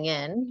coming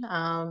in.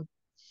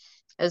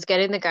 I was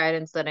getting the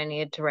guidance that I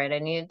needed to write. I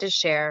needed to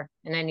share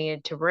and I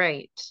needed to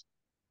write.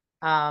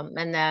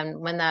 And then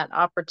when that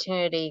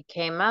opportunity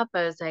came up,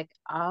 I was like,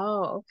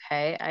 oh,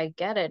 okay, I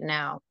get it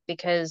now.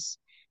 Because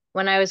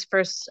when I was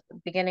first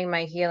beginning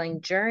my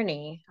healing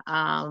journey,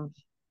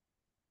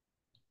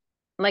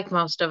 like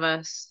most of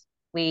us,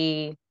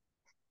 we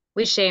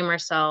shame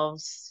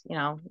ourselves,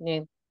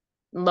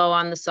 low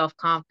on the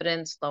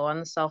self-confidence, low on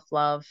the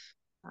self-love.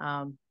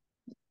 Um,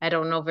 I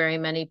don't know very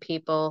many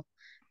people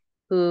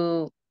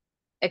who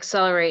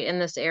accelerate in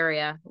this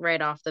area right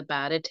off the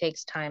bat. It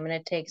takes time and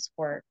it takes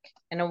work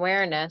and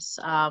awareness.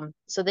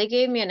 So they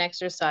gave me an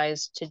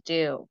exercise to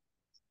do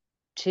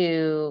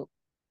to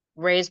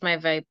raise my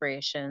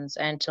vibrations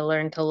and to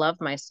learn to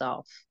love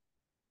myself.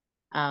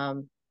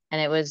 Um,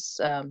 and it was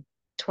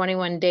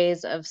 21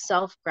 days of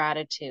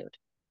self-gratitude.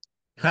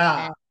 And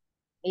Ha.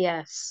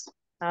 yes,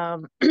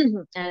 and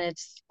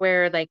it's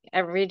where like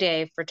every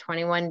day for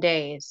 21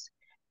 days,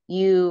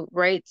 you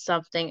write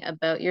something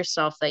about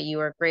yourself that you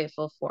are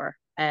grateful for.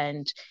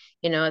 And,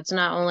 it's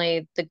not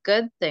only the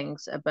good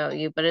things about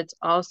you, but it's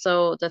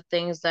also the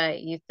things that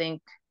you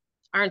think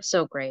aren't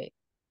so great.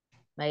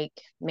 Like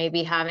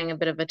maybe having a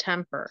bit of a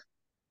temper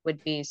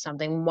would be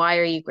something. Why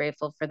are you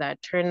grateful for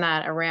that? Turn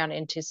that around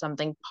into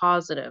something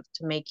positive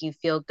to make you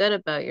feel good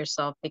about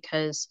yourself,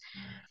 because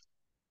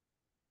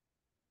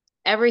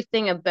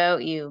everything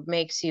about you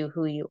makes you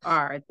who you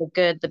are, the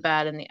good, the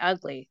bad, and the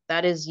ugly.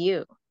 That is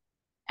you.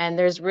 And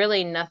there's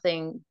really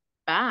nothing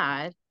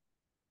bad.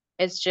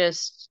 It's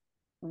just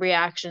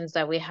reactions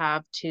that we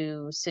have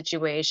to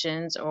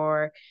situations,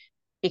 or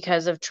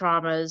because of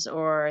traumas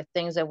or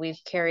things that we've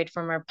carried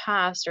from our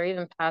past or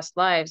even past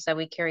lives that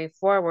we carry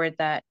forward,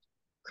 that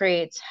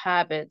creates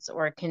habits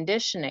or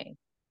conditioning.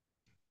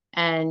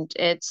 And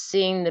it's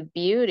seeing the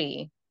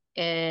beauty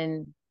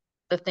in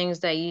the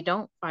things that you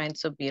don't find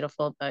so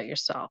beautiful about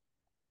yourself.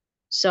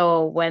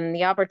 So when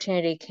the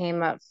opportunity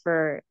came up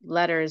for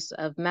Letters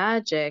of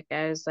Magic,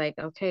 I was like,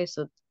 okay,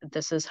 so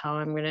this is how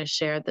I'm going to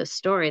share this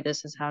story.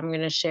 This is how I'm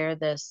going to share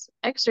this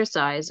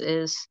exercise,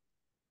 is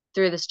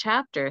through this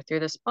chapter, through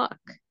this book.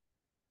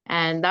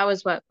 And that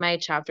was what my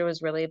chapter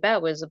was really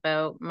about, was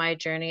about my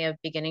journey of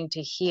beginning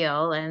to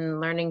heal and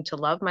learning to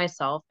love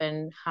myself,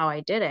 and how I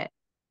did it,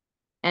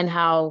 and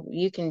how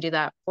you can do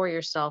that for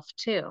yourself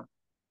too.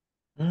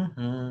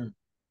 Hmm.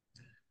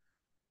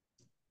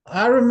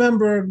 I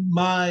remember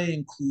my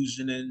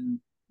inclusion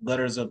in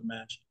Letters of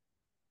Magic.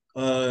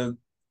 Uh,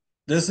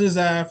 this is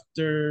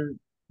after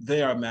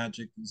They Are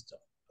Magic and stuff.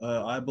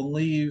 I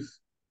believe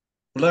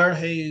Blair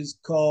Hayes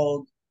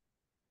called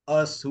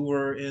us who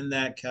were in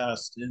that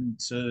cast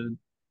into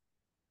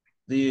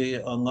the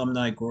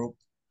alumni group.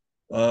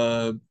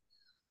 Uh,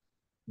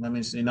 Let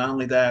me see, not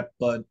only that,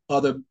 but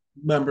other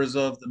members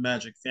of the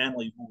Magic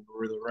family who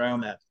were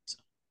around at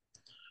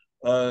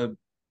the time.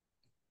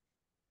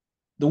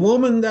 The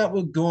woman that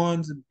was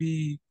going to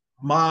be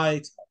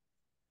my,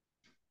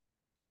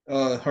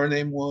 her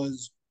name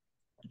was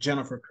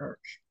Jennifer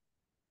Kirsch.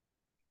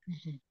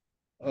 Mhm.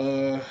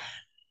 Uh,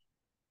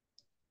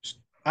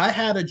 I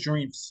had a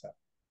dream set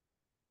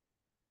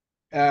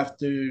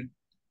after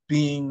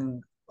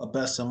being a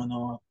best-selling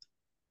author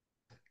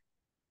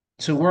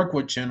to work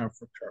with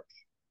Jennifer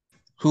Kirsch,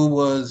 who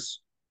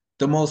was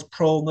the most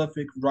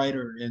prolific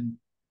writer in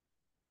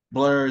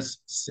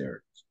Blair's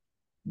series.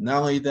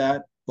 Not only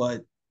that,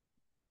 but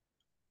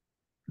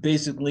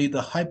basically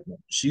the hype one.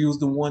 She was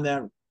the one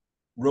that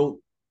wrote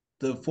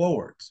the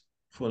forwards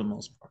for the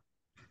most part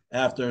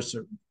after a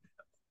certain,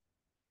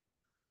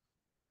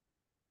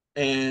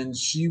 and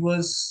she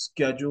was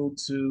scheduled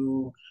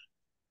to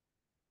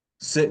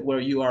sit where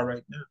you are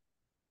right now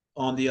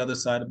on the other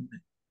side of me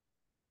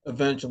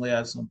eventually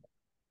at some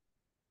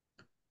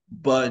point.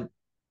 But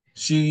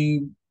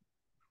she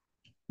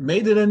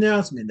made an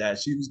announcement that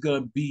she was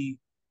going to be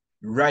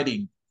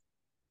writing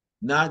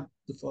not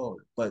the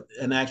forward, but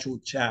an actual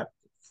chapter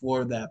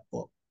for that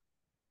book.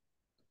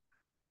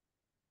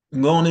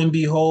 Lo and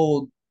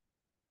behold,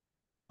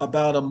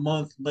 about a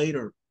month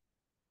later,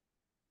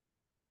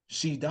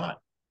 she died.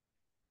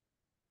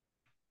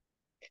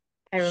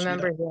 I She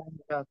remember died. hearing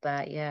about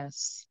that,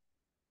 yes.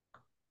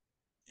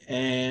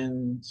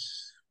 And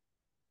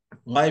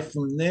life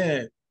from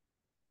there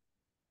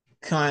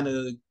kind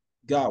of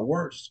got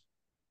worse.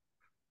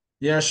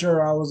 Yeah,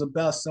 sure, I was a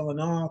best-selling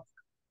author,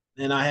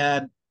 and I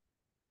had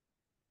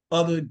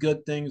other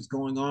good things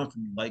going on for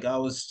me. Like I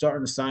was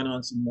starting to sign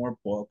on some more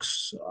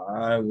books.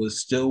 I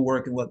was still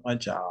working with my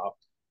job.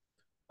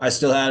 I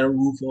still had a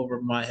roof over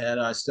my head.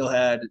 I still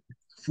had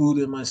food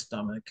in my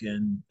stomach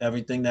and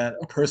everything that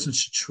a person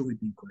should truly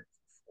be grateful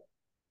for.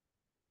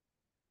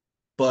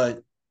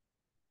 But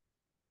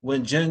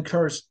when Jen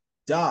Kirsch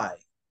died,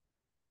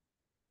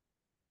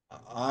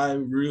 I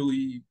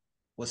really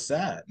was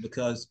sad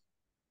because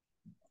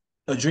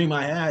a dream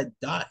I had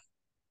died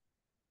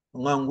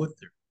along with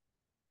her.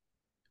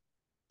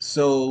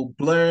 So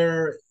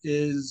Blair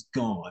is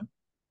gone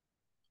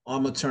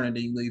on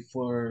maternity leave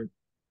for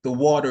the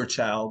water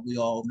child we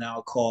all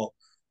now call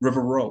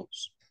River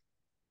Rose.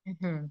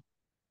 Hmm.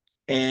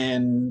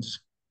 And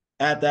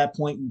at that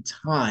point in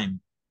time,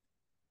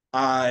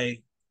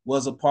 I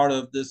was a part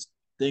of this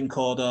thing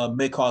called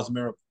May Cause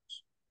Miracles.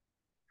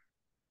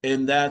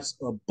 And that's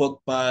a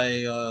book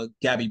by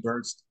Gabby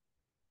Bernstein.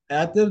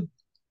 At the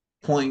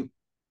point,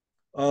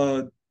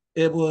 uh,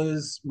 it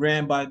was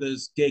ran by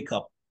this gay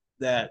couple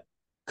that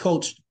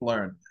coached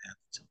Blair at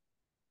the time.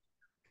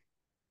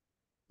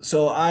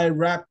 So I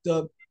wrapped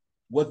up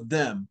with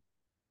them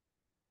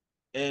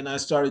and I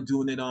started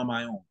doing it on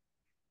my own.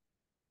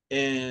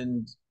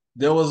 And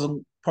there was a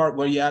part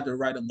where you had to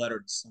write a letter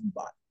to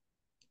somebody.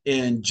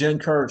 And Jen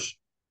Kirsch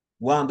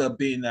wound up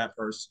being that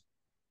person.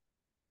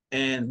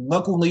 And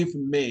luckily for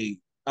me,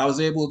 I was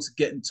able to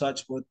get in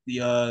touch with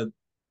the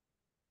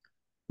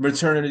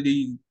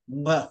maternity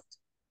left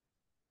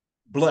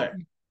Blair.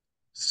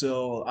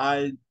 So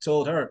I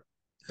told her,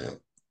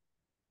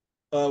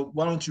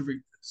 why don't you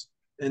read this?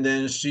 And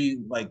then she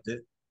liked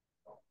it.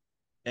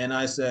 And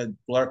I said,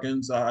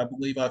 Blarkins, I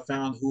believe I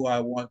found who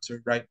I want to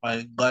write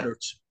my letter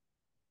to.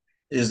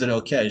 Is it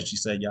okay? She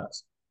said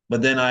yes.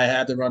 But then I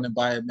had to run it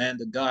by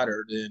Amanda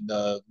Goddard, and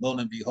lo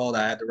and behold,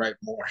 I had to write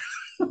more.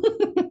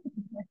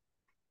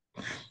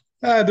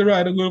 I had to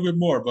write a little bit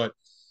more, but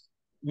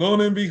lo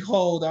and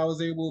behold, I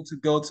was able to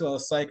go to a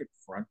psychic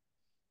front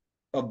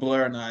of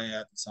Blair and I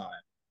at the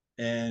time.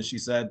 And she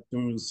said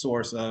through the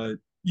source,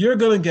 you're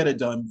going to get it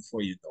done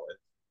before you know it.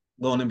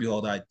 Lo and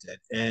behold, I did.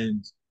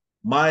 And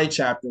my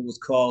chapter was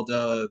called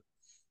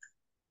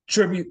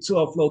Tribute to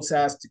a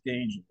Flotastic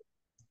Angel.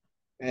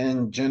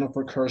 And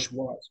Jennifer Kirsch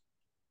was.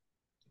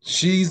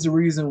 She's the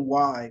reason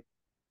why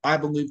I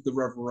believe the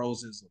River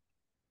Rose is.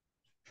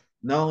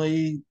 Not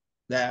only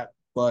that,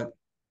 but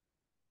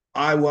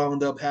I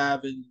wound up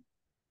having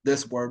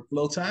this word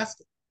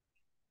flotastic.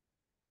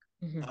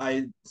 Mm-hmm.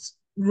 I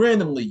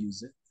randomly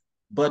use it,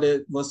 but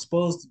it was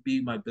supposed to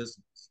be my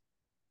business.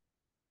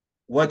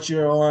 What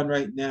you're on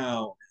right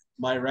now,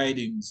 my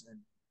writings and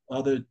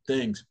other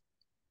things,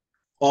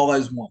 all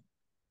as one,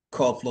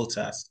 called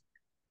flotastic.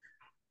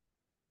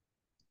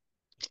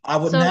 I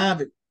wouldn't So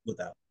have it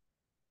without.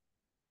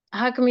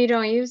 how come you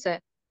don't use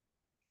it?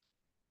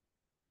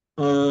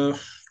 Uh,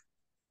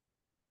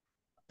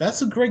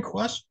 that's a great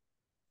question.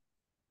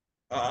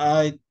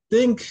 I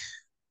think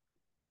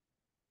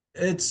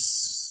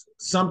it's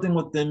something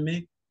within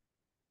me.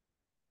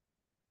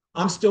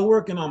 I'm still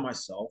working on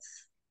myself,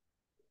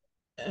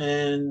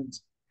 and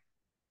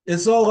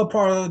it's all a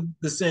part of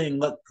the saying,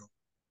 let go,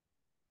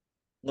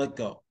 let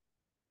go.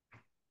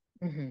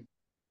 Mm-hmm.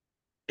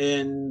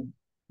 And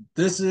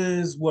this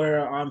is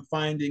where I'm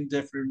finding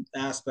different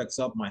aspects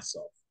of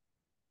myself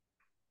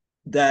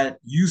that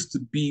used to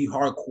be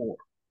hardcore,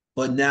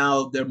 but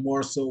now they're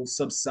more so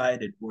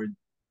subsided or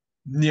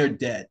near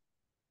dead.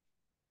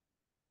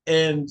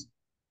 And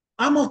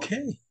I'm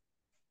okay.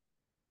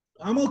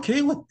 I'm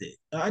okay with it.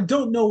 I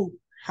don't know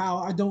how,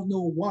 I don't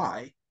know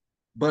why,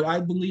 but I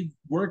believe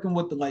working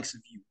with the likes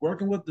of you,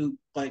 working with the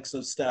likes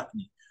of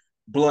Stephanie,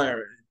 Blair,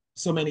 and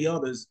so many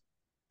others,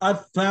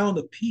 I've found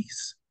a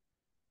peace,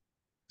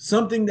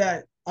 something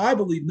that I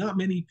believe not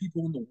many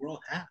people in the world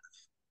have.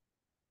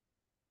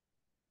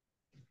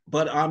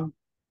 But I'm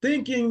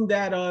thinking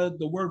that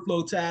the word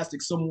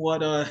flowtastic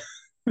somewhat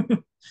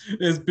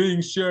is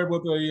being shared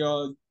with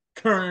a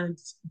current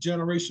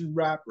generation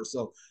rapper.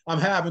 So I'm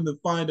having to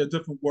find a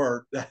different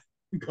word that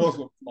goes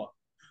with flow.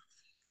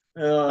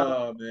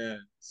 Oh man.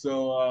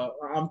 So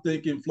I'm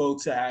thinking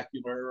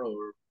flowtacular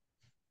or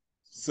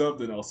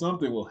something else.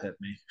 Something will hit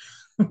me.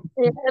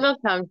 Yeah, it'll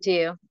come to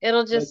you.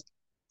 It'll But just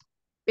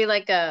be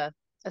like a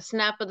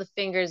snap of the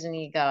fingers and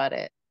you got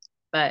it.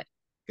 But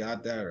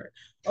got that right.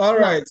 All no.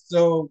 right.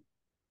 So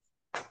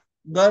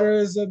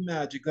letters of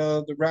magic.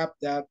 To wrap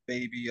that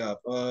baby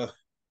up.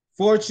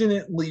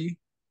 Fortunately,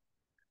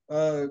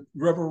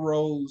 River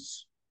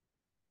Rose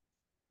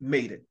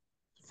made it.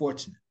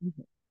 Fortunate.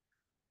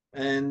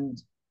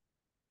 And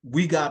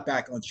we got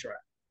back on track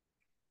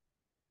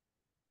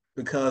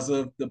because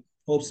of the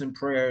hopes and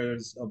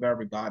prayers of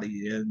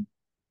everybody and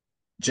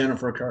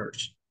Jennifer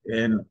Kirsch.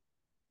 And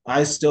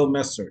I still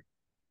miss her.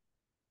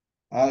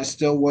 I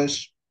still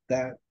wish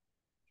that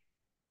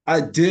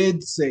I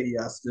did say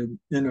yes to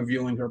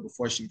interviewing her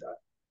before she died.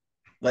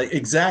 Like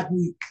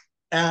exactly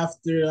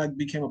after I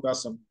became a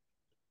bestseller.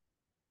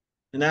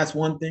 And that's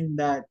one thing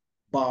that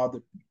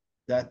bothered me,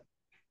 that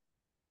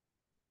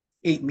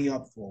ate me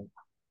up for a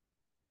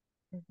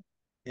while.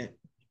 And,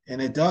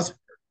 and it does hurt.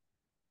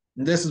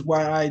 And this is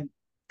why I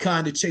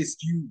kind of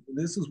chased you.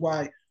 This is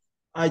why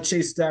I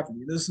chased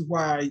Stephanie. This is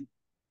why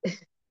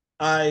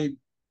I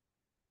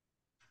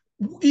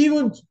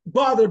even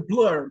bothered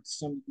Blur to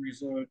some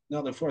degrees or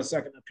another for a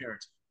second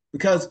appearance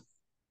because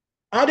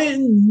I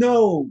didn't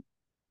know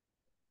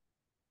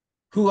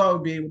who I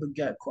would be able to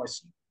get quite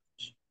so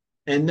much.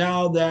 And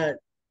now that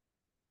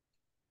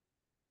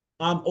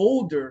I'm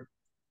older,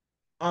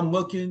 I'm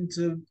looking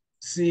to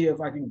see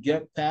if I can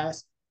get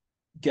past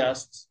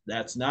guests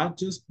that's not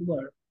just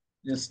Blur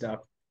and stuff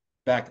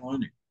back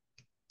on it.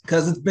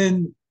 Because it's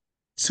been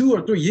 2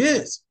 or 3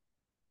 years,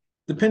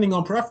 depending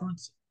on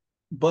preference.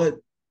 But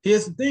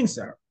here's the thing,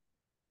 Sarrah.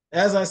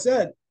 As I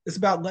said, it's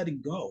about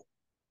letting go.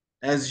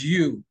 As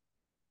you,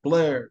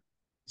 Blair,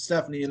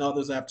 Stephanie, and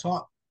others have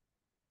taught.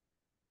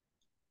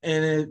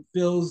 And it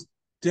feels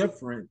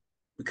different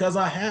because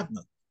I have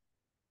nothing.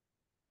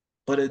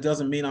 But it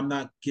doesn't mean I'm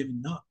not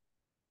giving up.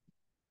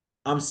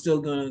 I'm still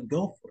going to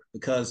go for it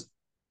because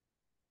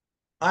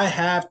I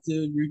have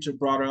to reach a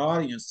broader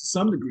audience to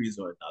some degrees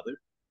or another.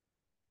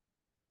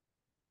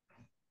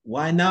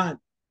 Why not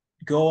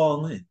go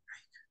all in?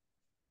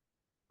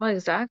 Well,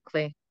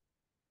 exactly.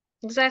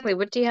 Exactly.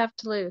 What do you have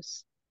to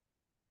lose?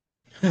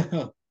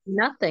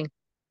 Nothing.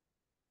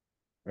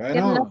 Right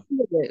You have on. nothing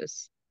to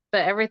lose,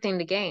 but everything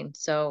to gain.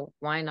 So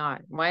why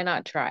not? Why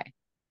not try?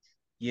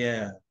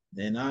 Yeah,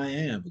 and I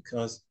am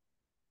because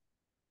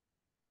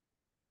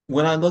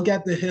when I look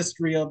at the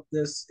history of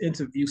this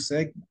interview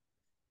segment,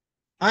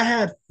 I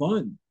had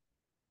fun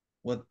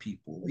with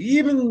people,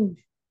 even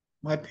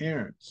my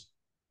parents,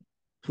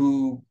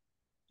 who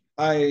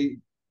I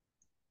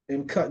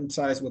am cutting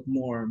ties with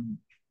more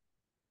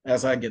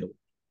as I get older.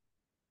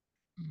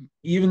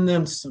 Even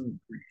them to some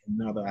degree.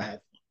 Now that I have,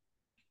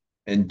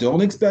 and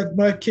don't expect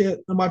my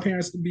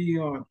parents to be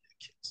on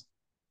kids.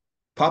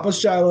 Papa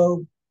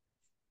Shiloh,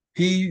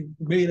 he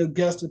made a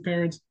guest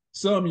appearance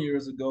some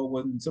years ago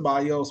when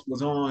somebody else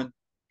was on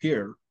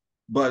here,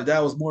 but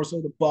that was more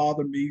so to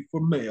bother me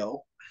for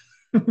mail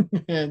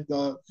and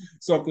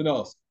something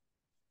else.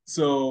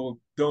 So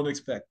don't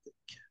expect it,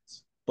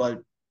 kids.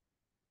 But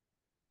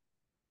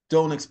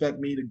don't expect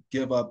me to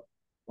give up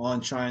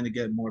on trying to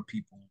get more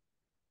people.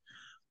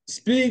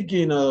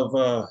 Speaking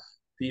of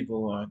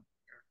people on,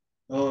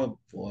 oh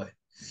boy,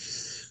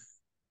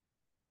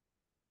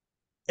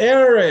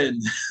 Aaron,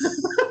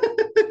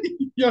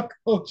 young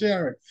coach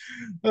Aaron.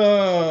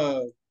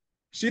 Uh,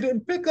 she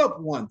didn't pick up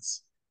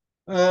once,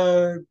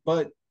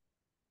 but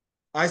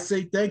I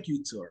say thank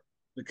you to her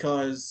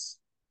because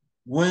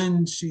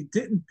when she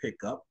didn't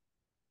pick up,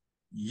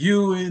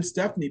 you and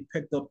Stephanie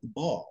picked up the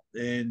ball.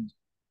 And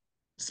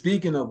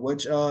speaking of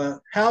which,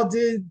 how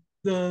did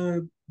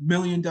the $1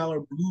 million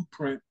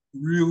blueprint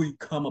really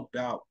come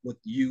about with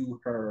you,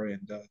 her,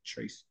 and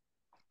Tracy?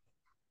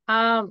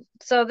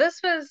 So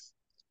this was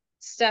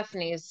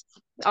Stephanie's,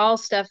 all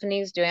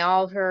Stephanie's doing,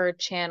 all her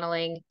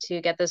channeling to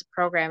get this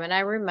program. And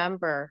I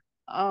remember,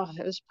 oh,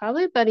 it was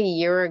probably about a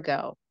year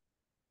ago.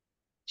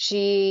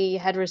 She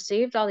had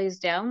received all these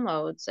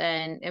downloads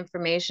and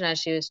information as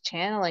she was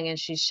channeling, and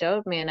she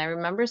showed me. And I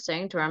remember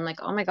saying to her, I'm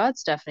like, oh my God,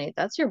 Stephanie,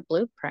 that's your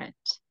blueprint.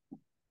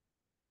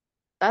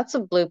 That's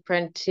a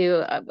blueprint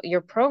to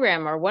your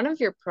program or one of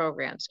your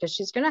programs, because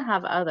she's going to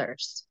have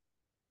others.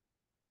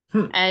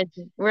 Hmm. And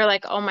we're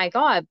like, oh my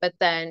God. But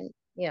then,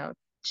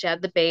 she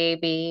had the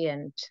baby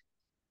and,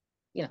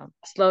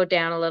 slowed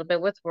down a little bit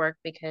with work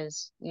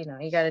because, you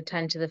got to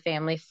tend to the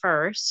family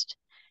first.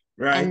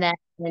 And Right.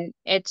 then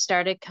it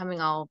started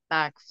coming all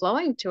back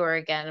flowing to her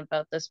again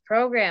about this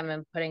program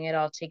and putting it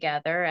all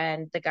together.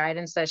 And the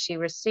guidance that she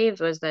received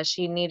was that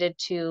she needed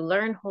to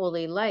learn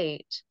Holy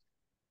Light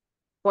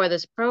for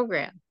this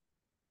program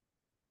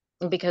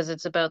because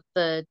it's about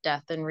the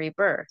death and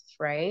rebirth,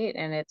 right?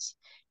 And it's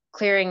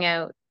clearing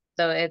out,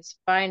 though it's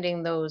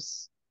finding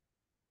those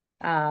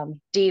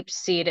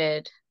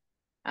deep-seated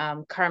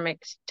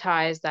karmic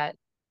ties, that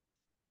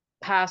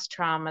past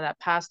trauma, that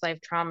past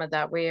life trauma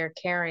that we are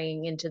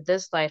carrying into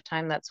this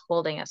lifetime that's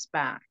holding us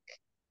back,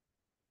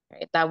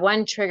 right? That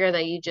one trigger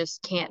that you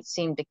just can't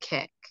seem to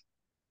kick.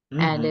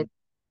 And Mm-hmm. it's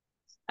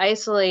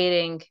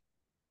isolating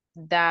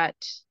that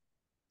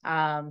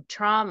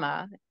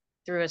trauma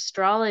through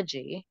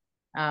astrology,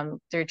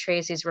 through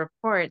Tracy's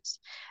reports,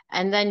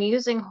 and then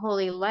using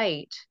holy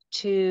light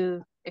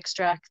to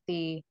extract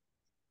the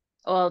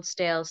old,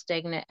 stale,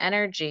 stagnant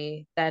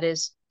energy that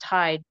is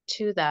tied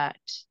to that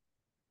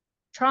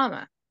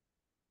trauma.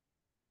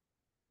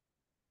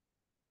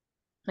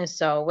 And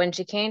so when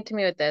she came to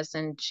me with this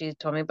and she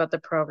told me about the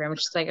program,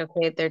 she's like,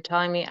 okay, they're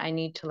telling me I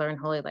need to learn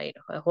Holy Light.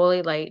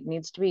 Holy Light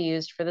needs to be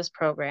used for this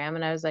program.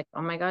 And I was like,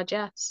 oh my God,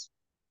 yes,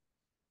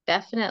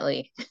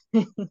 definitely.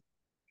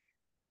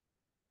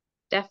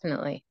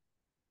 Definitely.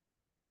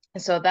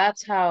 And so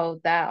that's how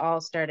that all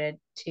started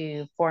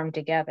to form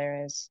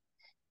together, is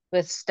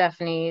with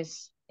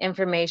Stephanie's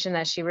information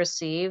that she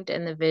received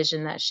and the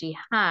vision that she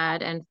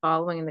had and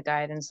following the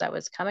guidance that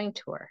was coming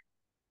to her.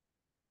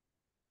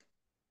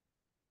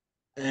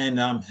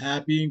 And I'm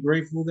happy and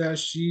grateful that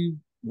she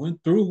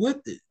went through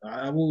with it.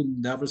 I will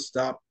never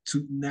stop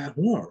tooting that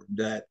horn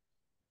that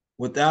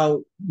without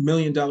 $1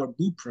 million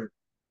blueprint,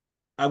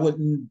 I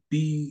wouldn't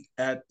be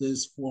at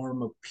this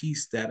form of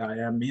peace that I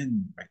am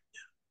in right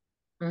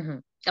Mm-hmm.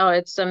 Oh,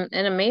 it's an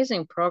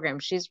amazing program.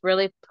 She's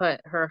really put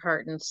her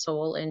heart and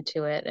soul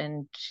into it,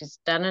 and she's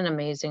done an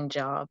amazing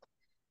job.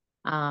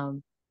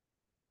 Um,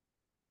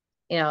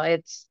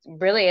 it's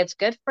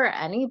good for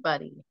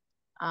anybody.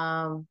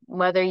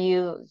 Whether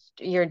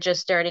you're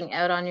just starting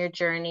out on your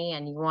journey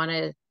and you want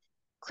to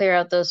clear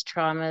out those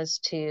traumas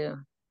to,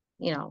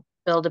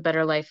 build a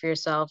better life for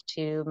yourself,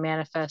 to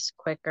manifest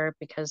quicker,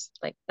 because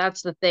like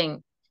that's the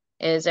thing,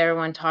 is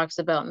everyone talks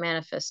about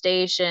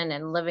manifestation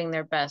and living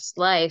their best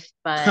life,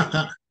 but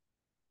now.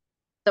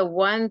 the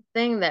one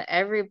thing that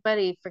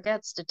everybody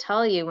forgets to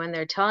tell you when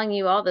they're telling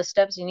you all the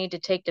steps you need to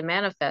take to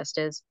manifest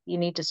is you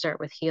need to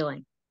start with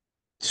healing,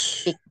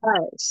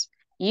 because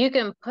you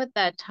can put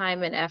that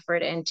time and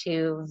effort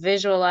into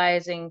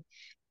visualizing,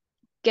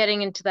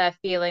 getting into that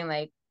feeling,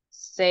 like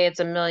say it's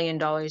 $1 million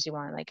you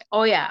want, like,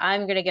 oh yeah,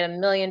 I'm gonna get $1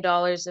 million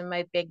in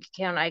my bank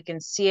account. I can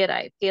see it,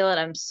 I feel it,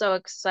 I'm so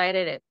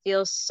excited, it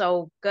feels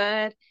so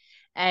good.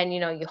 And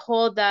you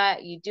hold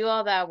that, you do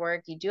all that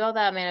work, you do all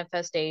that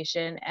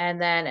manifestation,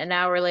 and then an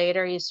hour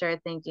later you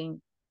start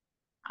thinking,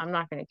 I'm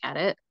not gonna get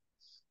it.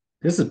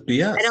 This is I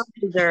BS.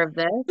 don't deserve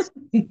this.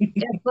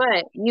 Guess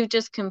what? You've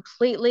just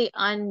completely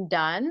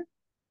undone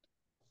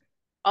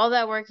all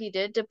that work you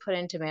did to put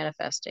into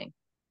manifesting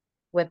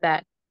with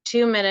that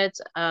 2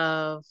 minutes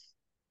of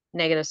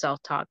negative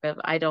self-talk of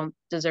I don't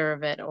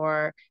deserve it,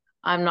 or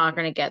I'm not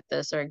going to get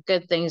this, or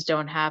good things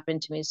don't happen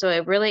to me. So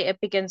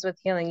it begins with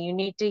healing. You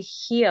need to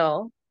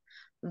heal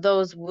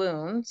those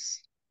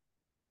wounds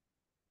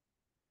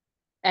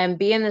and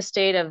be in the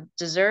state of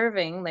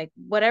deserving, like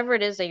whatever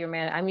it is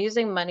that I'm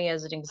using money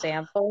as an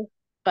example,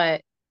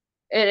 but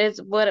it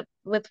is what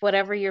with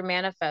whatever you're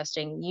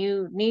manifesting,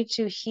 you need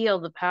to heal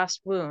the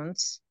past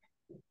wounds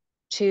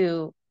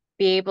to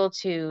be able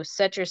to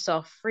set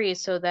yourself free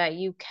so that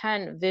you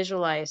can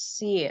visualize,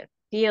 see it,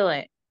 feel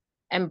it,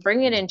 and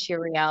bring it into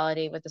your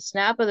reality with a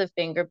snap of the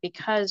finger,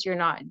 because you're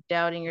not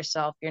doubting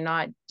yourself. You're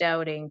not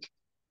doubting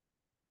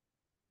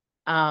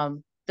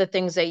the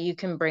things that you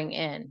can bring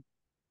in.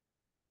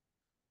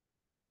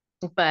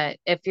 But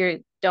if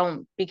you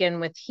don't begin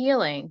with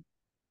healing,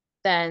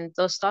 then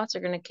those thoughts are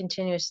going to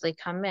continuously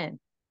come in.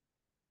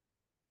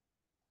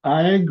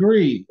 I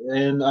agree.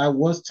 And I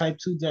was type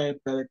 2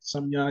 diabetic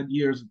some odd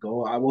years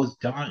ago. I was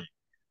dying.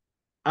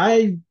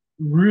 I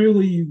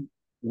really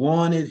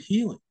wanted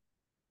healing.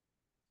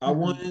 I Mm-hmm.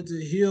 wanted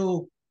to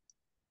heal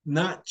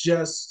not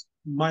just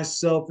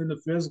myself in the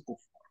physical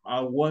form.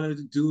 I wanted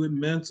to do it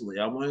mentally.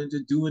 I wanted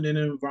to do it in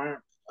an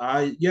environment.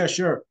 Yeah,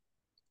 sure.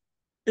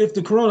 If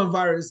the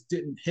coronavirus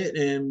didn't hit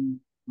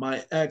and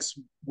my ex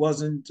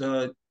wasn't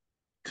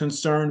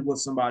concerned with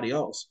somebody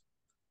else,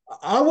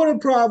 I would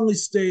have probably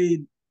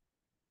stayed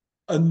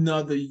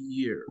another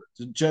year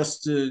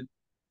just to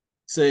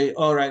say,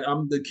 all right,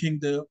 I'm the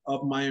kingdom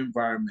of my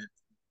environment.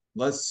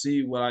 Let's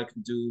see what I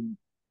can do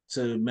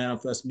to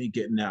manifest me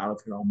getting out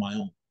of here on my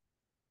own.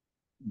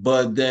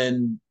 But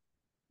then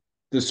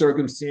the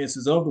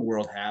circumstances of the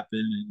world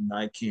happened, and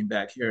I came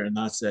back here and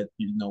I said,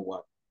 you know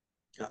what?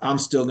 I'm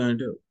still going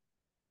to do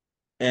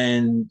it.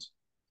 And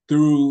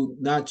through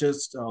not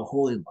just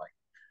Holy Light,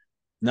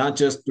 not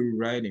just through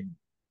writing,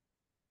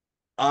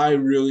 I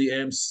really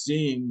am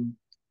seeing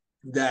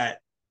that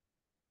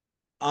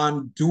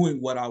I'm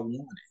doing what I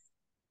wanted.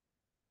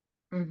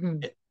 Mm-hmm.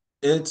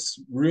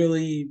 It's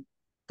really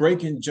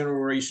breaking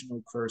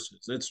generational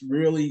curses. It's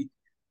really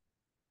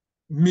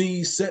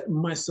me setting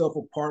myself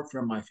apart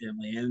from my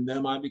family. And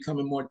am I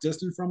becoming more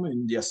distant from it?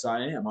 And yes, I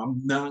am.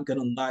 I'm not going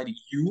to lie to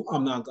you.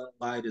 I'm not going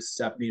to lie to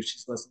Stephanie if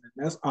she's listening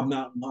to this. I'm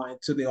not lying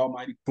to the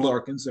almighty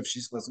Blurkins if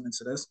she's listening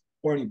to this,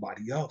 or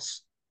anybody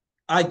else.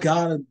 I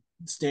got to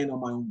stand on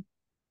my own.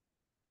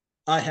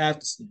 I have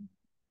to stand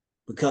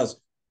because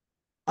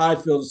I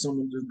feel to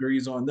some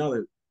degrees or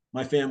another,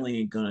 my family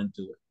ain't going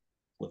to do it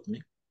with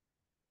me.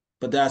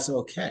 But that's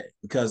okay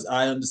because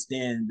I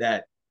understand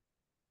that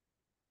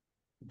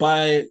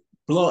by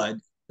blood,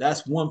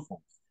 that's one form.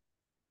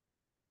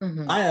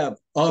 Mm-hmm. I have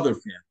other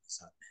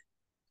families.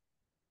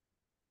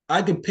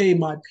 I can pay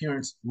my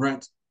parents'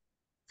 rent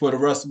for the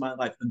rest of my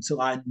life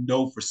until I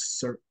know for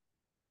certain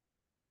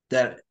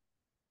that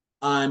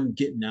I'm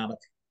getting out of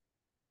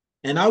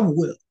it. And I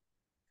will.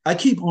 I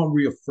keep on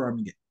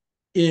reaffirming it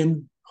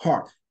in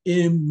heart,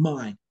 in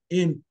mind,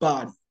 in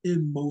body,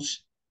 in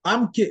motion.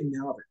 I'm getting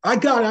out of it. I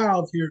got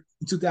out of here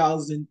in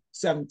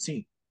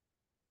 2017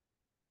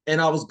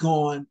 and I was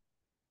gone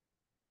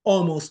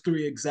almost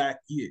 3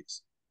 exact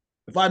years.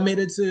 If I made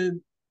it to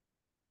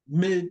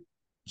mid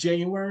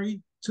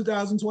January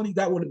 2020,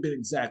 that would have been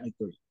exactly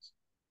 3 years.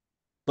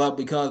 But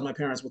because my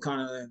parents were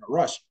kind of in a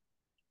rush,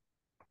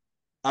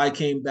 I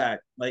came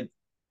back like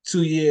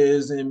 2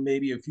 years and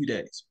maybe a few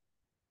days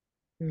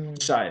Mm-hmm.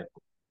 shy of it.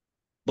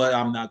 But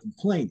I'm not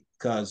complaining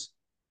because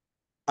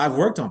I've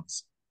worked on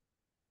this.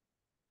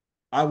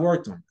 I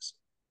worked on this.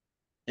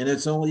 And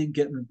it's only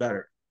getting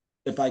better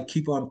if I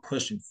keep on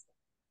pushing.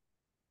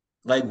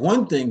 Like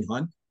one thing,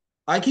 hon,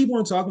 I keep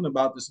on talking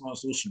about this on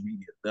social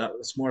media.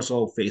 It's more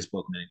so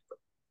Facebook than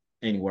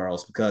anywhere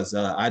else because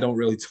I don't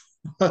really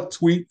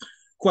tweet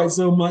quite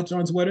so much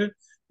on Twitter.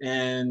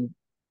 And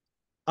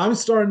I'm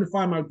starting to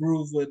find my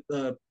groove with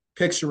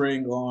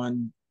picturing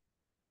on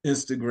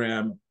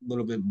Instagram a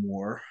little bit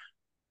more.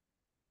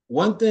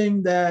 One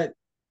thing that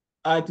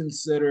I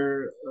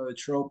consider a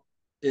trope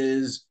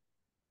is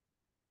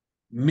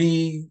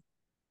me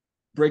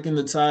breaking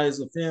the ties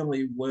of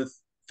family with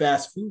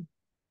fast food.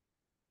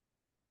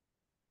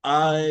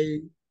 I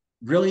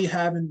really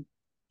haven't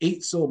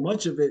ate so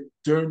much of it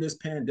during this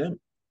pandemic.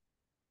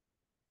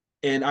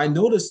 And I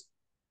noticed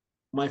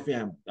my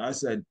family, I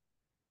said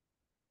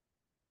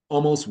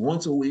almost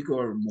once a week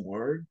or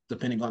more,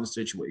 depending on the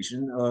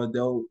situation,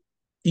 they'll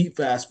eat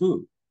fast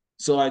food.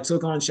 So I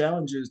took on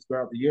challenges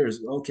throughout the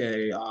years.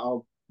 Okay,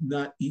 I'll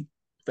not eat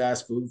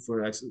fast food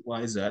for X,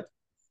 Y, Z.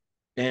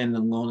 And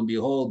lo and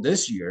behold,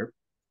 this year,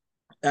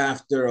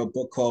 after a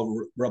book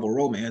called Rebel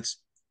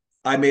Romance,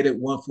 I made it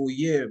one full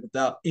year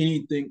without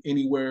anything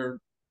anywhere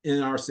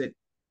in our city.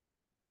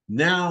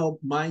 Now,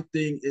 my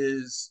thing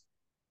is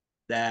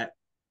that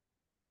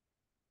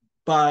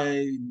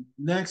by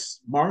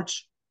next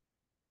March,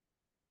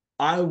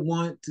 I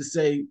want to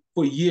say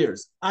for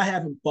years, I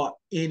haven't bought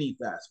any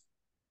fast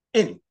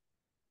food, any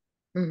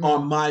Mm-hmm.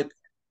 on my.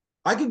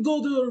 I can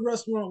go to a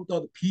restaurant with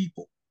other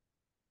people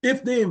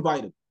if they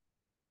invite me.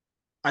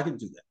 I can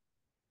do that.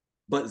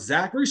 But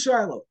Zachary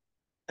Shiloh,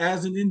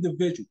 as an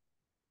individual,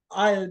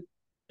 I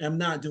am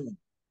not doing it.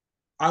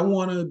 I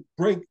want to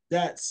break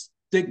that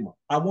stigma.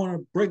 I want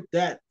to break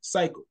that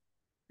cycle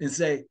and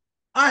say,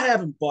 I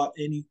haven't bought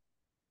any,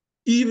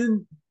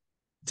 even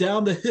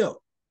down the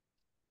hill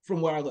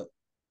from where I live,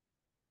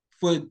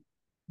 for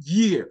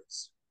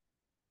years,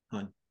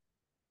 honey,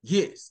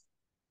 years.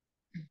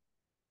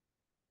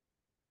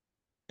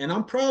 And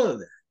I'm proud of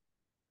that.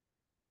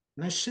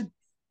 And I should be.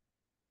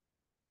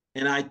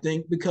 And I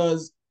think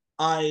because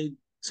I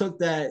took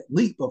that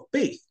leap of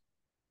faith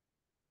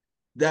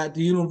that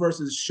the universe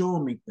is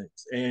showing me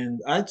things. And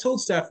I told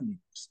Stephanie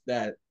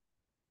that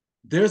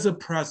there's a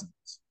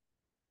presence,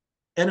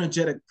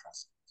 energetic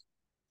presence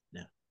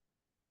now,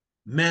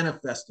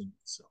 manifesting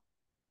itself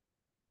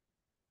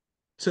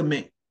to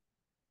me.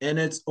 And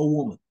it's a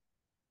woman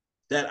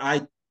that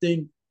I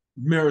think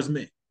mirrors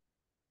me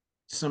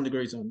to some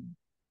degree.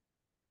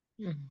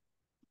 Mhm.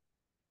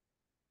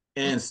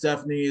 And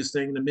Stephanie is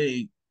saying to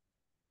me,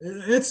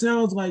 it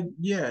sounds like,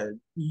 yeah,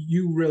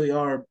 you really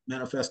are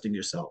manifesting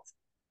yourself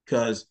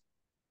because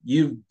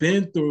you've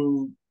been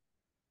through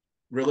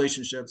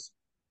relationships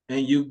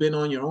and you've been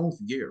on your own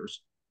for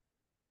years.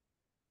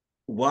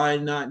 Why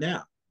not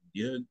now?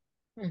 You're,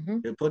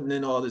 Mhm. you're putting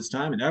in all this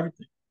time and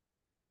everything.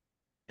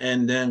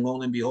 And then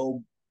lo and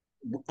behold,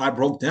 I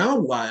broke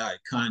down why I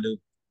kind of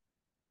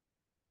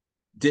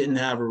didn't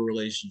have a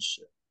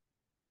relationship.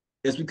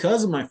 It's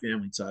because of my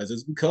family ties.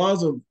 It's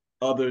because of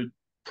other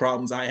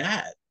problems I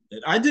had.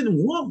 I didn't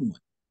want one.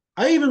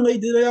 I even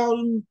laid it out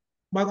in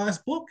my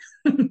last book.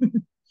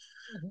 Mhm.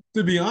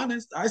 To be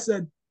honest, I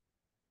said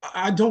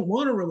I don't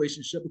want a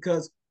relationship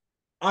because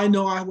I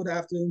know I would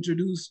have to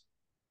introduce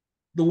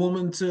the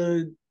woman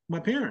to my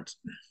parents,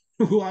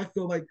 who I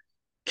feel like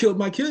killed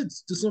my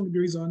kids to some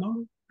degrees or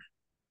another.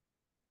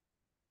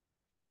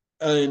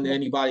 And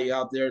anybody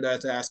out there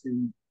that's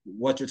asking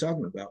what you're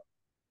talking about,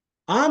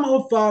 I'm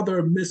a father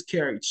of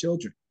miscarried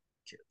children,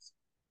 kids.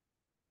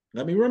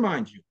 Let me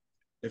remind you,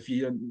 if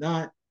you're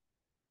not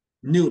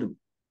new to me,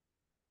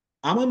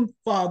 I'm a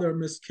father of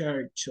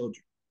miscarried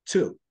children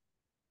too.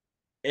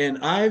 And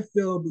I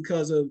feel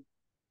because of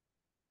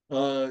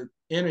uh,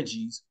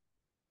 energies,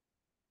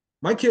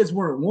 my kids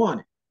weren't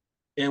wanted.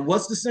 And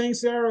what's the saying,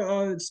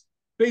 Sarrah?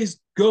 Space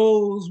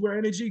goes where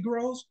energy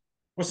grows,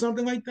 or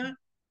something like that.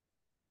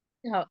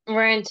 No,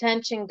 where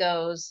intention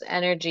goes,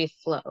 energy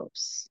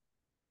flows.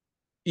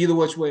 Either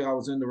which way, I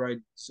was in the right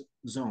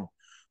zone.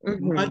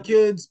 My Hmm.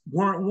 kids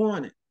weren't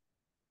wanted,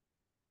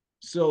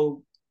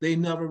 so they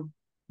never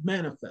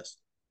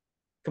manifested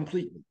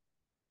completely.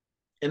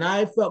 And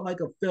I felt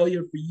like a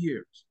failure for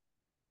years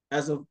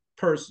as a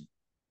person,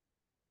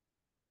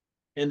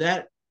 and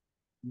that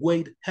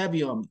weighed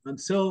heavy on me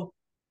until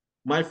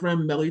my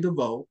friend Melly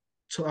DeVoe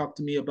talked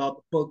to me about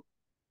the book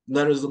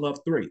Letters of Love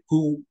 3,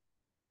 who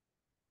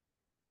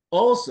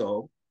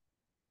also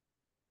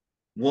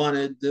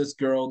wanted this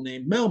girl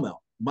named Mel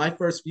Mel, my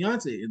first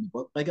fiance in the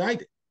book, like I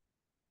did.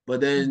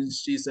 But then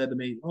she said to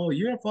me, "Oh,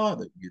 you're a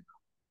father." You know,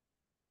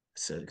 I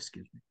said,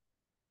 "Excuse me."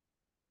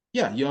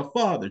 Yeah, you're a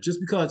father. Just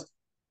because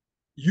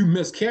you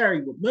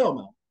miscarried with Mel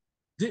Mel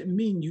didn't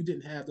mean you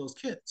didn't have those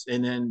kids.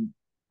 And then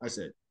I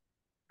said,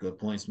 "Good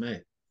points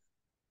made."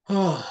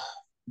 Oh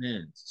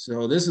man,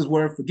 so this is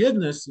where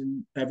forgiveness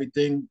and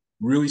everything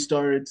really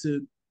started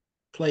to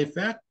play a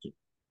factor.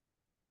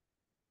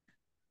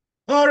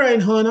 All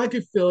right, hon, I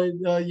can feel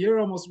it. You're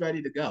almost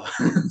ready to go.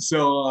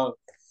 So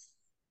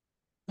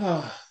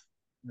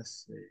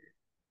let's see.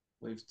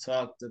 We've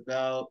talked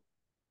about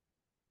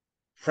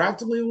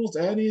practically almost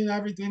any and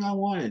everything I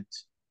wanted,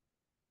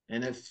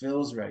 and it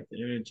feels right.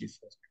 The energy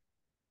feels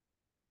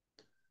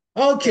right.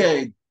 Good.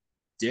 Okay,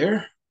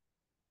 dear.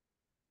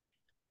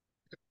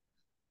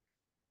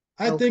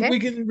 I think Okay. we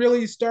can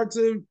really start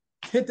to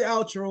hit the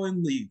outro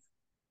and leave.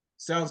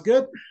 Sounds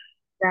good?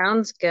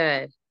 Sounds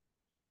good.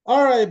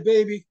 All right,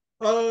 baby.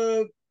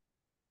 The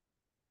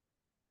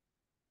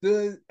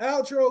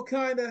outro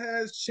kind of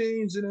has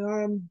changed, and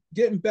I'm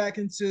getting back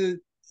into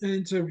an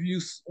interview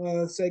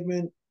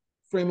segment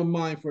frame of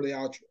mind for the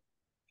outro.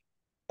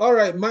 All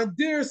right, my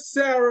dear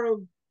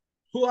Sarrah,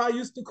 who I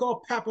used to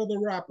call Papa the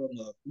Rapper,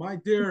 love. My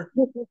dear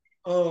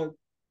uh,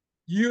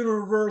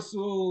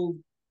 universal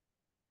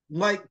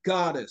light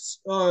goddess.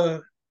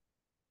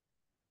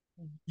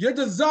 Your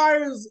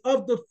desires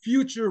of the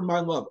future, my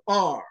love,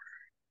 are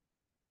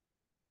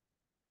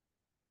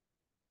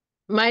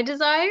My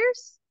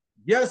desires?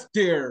 yes,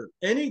 dear.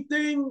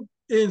 Anything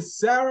in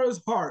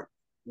Sarah's heart.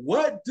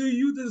 What do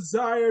you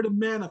desire to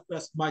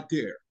manifest, my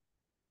dear?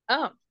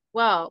 Oh,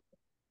 well,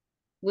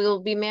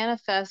 we'll be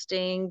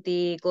manifesting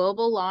the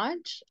global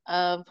launch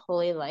of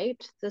Holy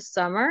Light this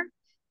summer.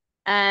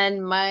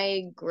 And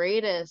my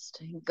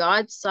greatest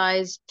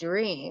God-sized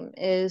dream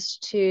is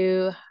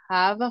to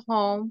have a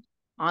home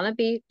on a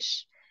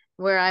beach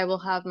where I will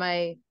have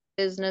my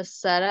business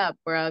set up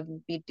where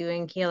I'll be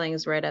doing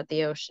healings right at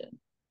the ocean.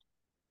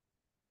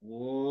 That is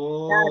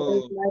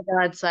Whoa. my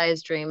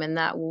God-sized dream, and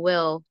that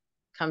will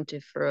come to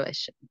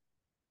fruition.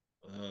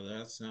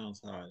 That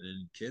sounds hot.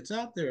 And kids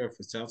out there, if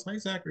it sounds like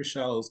Zachary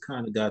Shallow's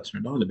kind of got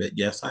turned on a bit,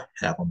 yes, I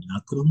have. I'm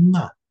not gonna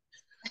lie.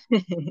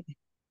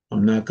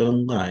 I'm not gonna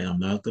lie. I'm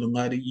not gonna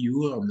lie to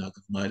you. I'm not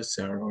gonna lie to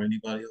Sarah or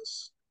anybody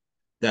else.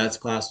 That's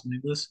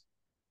blasphemous.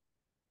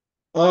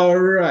 All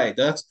right,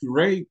 that's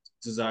great.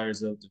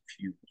 Desires of the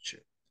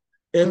future.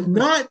 If Mhm.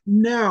 not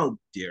now,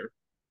 dear,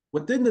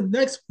 within the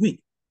next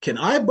week, can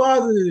I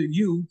bother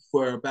you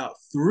for about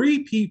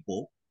 3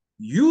 people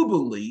you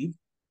believe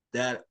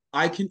that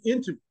I can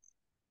interview?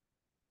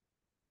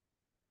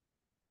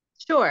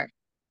 Sure.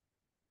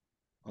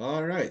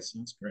 All right,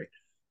 sounds great.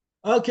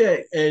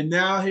 Okay, and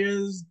now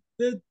here's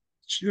the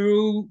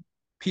true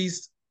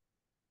piece.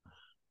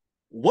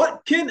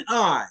 What can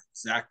I,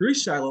 Zachary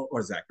Shiloh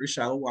or Zachary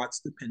Shiloh Watts,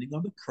 depending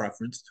on the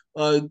preference,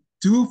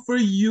 do for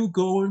you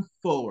going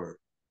forward?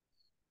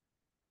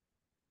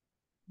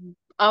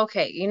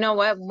 Okay, you know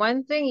what?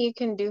 One thing you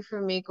can do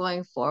for me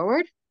going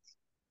forward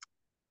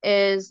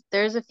is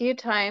there's a few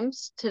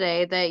times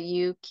today that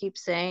you keep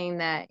saying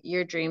that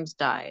your dreams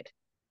died.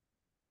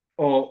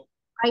 Oh,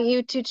 I want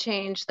you to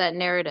change that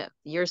narrative.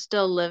 You're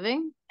still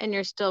living and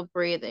you're still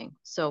breathing.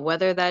 So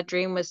whether that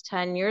dream was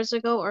 10 years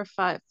ago or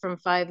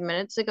 5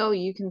 minutes ago,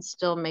 you can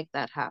still make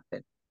that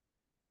happen.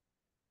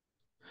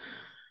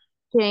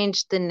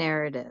 Change the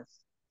narrative.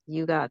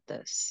 You got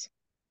this.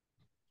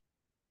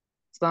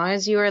 As long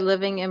as you are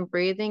living and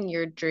breathing,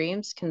 your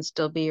dreams can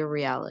still be a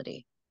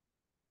reality.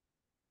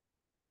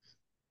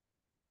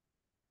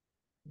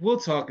 we'll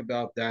talk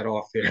about that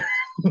off air.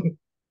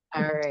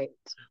 All right.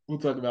 We'll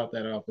talk about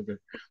that off air.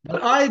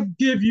 But I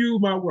give you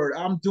my word.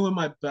 I'm doing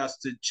my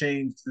best to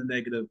change the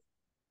negative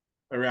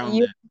around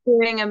You're that.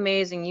 doing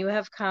amazing. You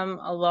have come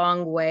a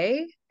long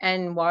way,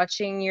 and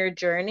watching your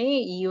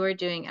journey, you are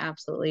doing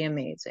absolutely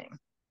amazing.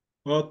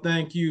 Well,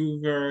 thank you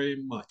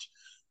very much.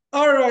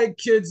 All right,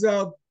 kids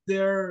out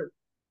there.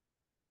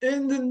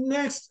 In the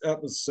next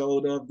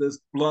episode of this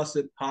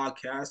blessed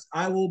podcast,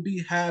 I will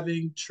be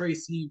having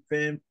Tracy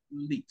Van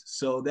Fleet.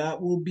 So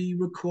that will be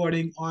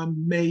recording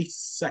on May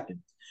 2nd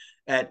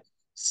at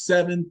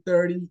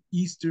 7:30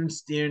 Eastern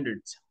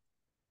Standard Time.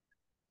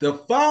 The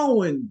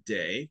following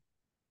day,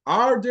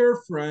 our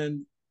dear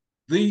friend,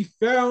 the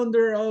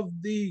founder of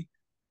the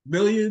 $1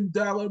 million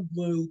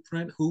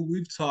Blueprint, who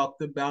we've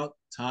talked about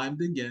time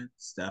and again,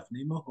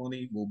 Stephanie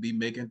Mahoney, will be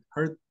making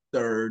her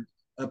third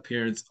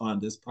appearance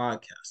on this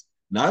podcast.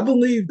 And I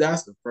believe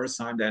that's the first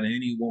time that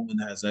any woman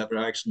has ever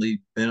actually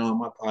been on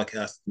my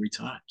podcast 3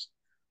 times.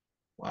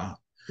 Wow.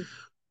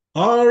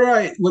 All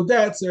right. With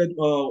that said,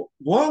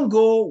 one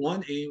goal,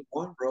 one aim,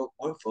 one road,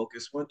 one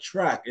focus, one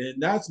track,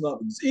 and that's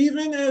love.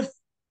 Even if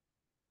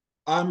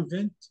I'm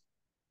Vint,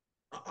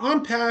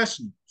 I'm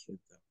passionate, kid.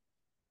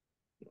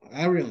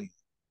 I really,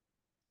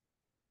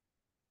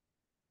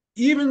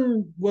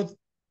 even with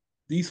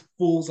these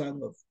fools I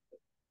love,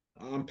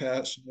 I'm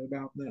passionate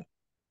about them.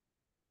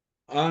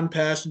 I'm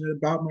passionate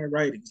about my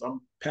writings.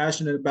 I'm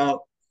passionate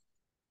about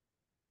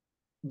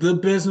the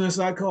business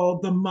I call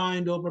the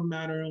Mind Over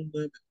Matter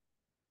Unlimited.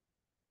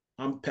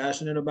 I'm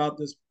passionate about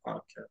this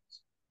podcast.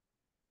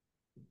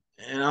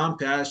 And I'm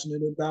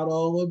passionate about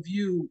all of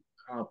you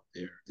out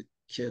there, the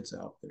kids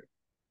out there.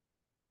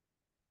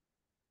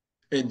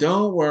 And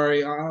don't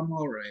worry, I'm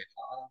all right.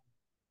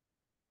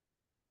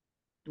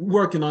 I'm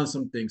working on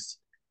some things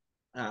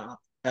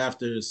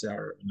after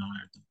Sarrah and I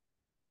are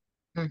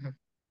done. Mhm.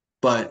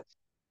 But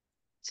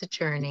It's a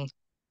journey.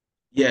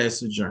 yeah,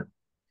 it's a journey.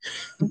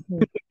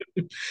 Mhm.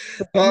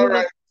 All You have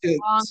right, a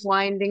long, kids.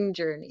 winding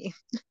journey.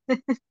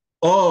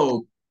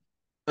 Oh,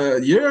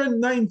 you're a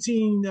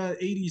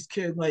 1980s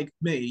kid like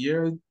me.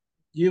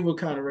 You were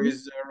kind of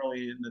raised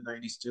early in the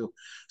 90s too.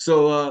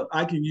 So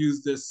I can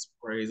use this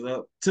phrase.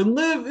 To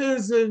live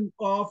is an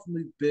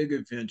awfully big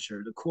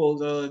adventure. To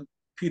quote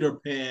Peter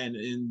Pan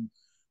in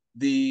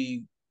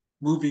the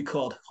movie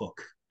called Hook.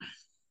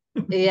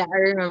 Yeah, I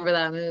remember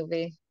that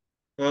movie.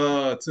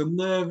 To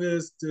live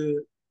is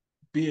to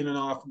be in an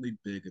awfully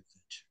big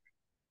adventure.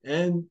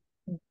 And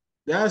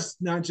that's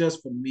not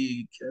just for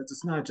me, kids.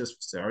 It's not just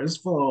for Sarah. It's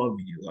for all of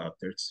you out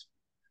there.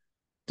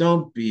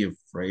 Don't be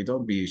afraid.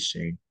 Don't be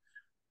ashamed.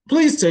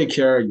 Please take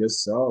care of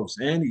yourselves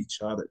and each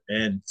other.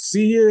 And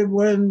see you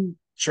when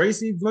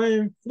Tracy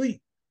Van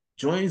Fleet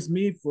joins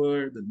me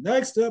for the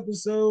next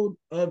episode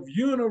of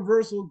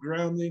Universal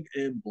Grounding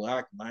in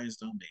Black Mind's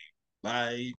Domain. Bye.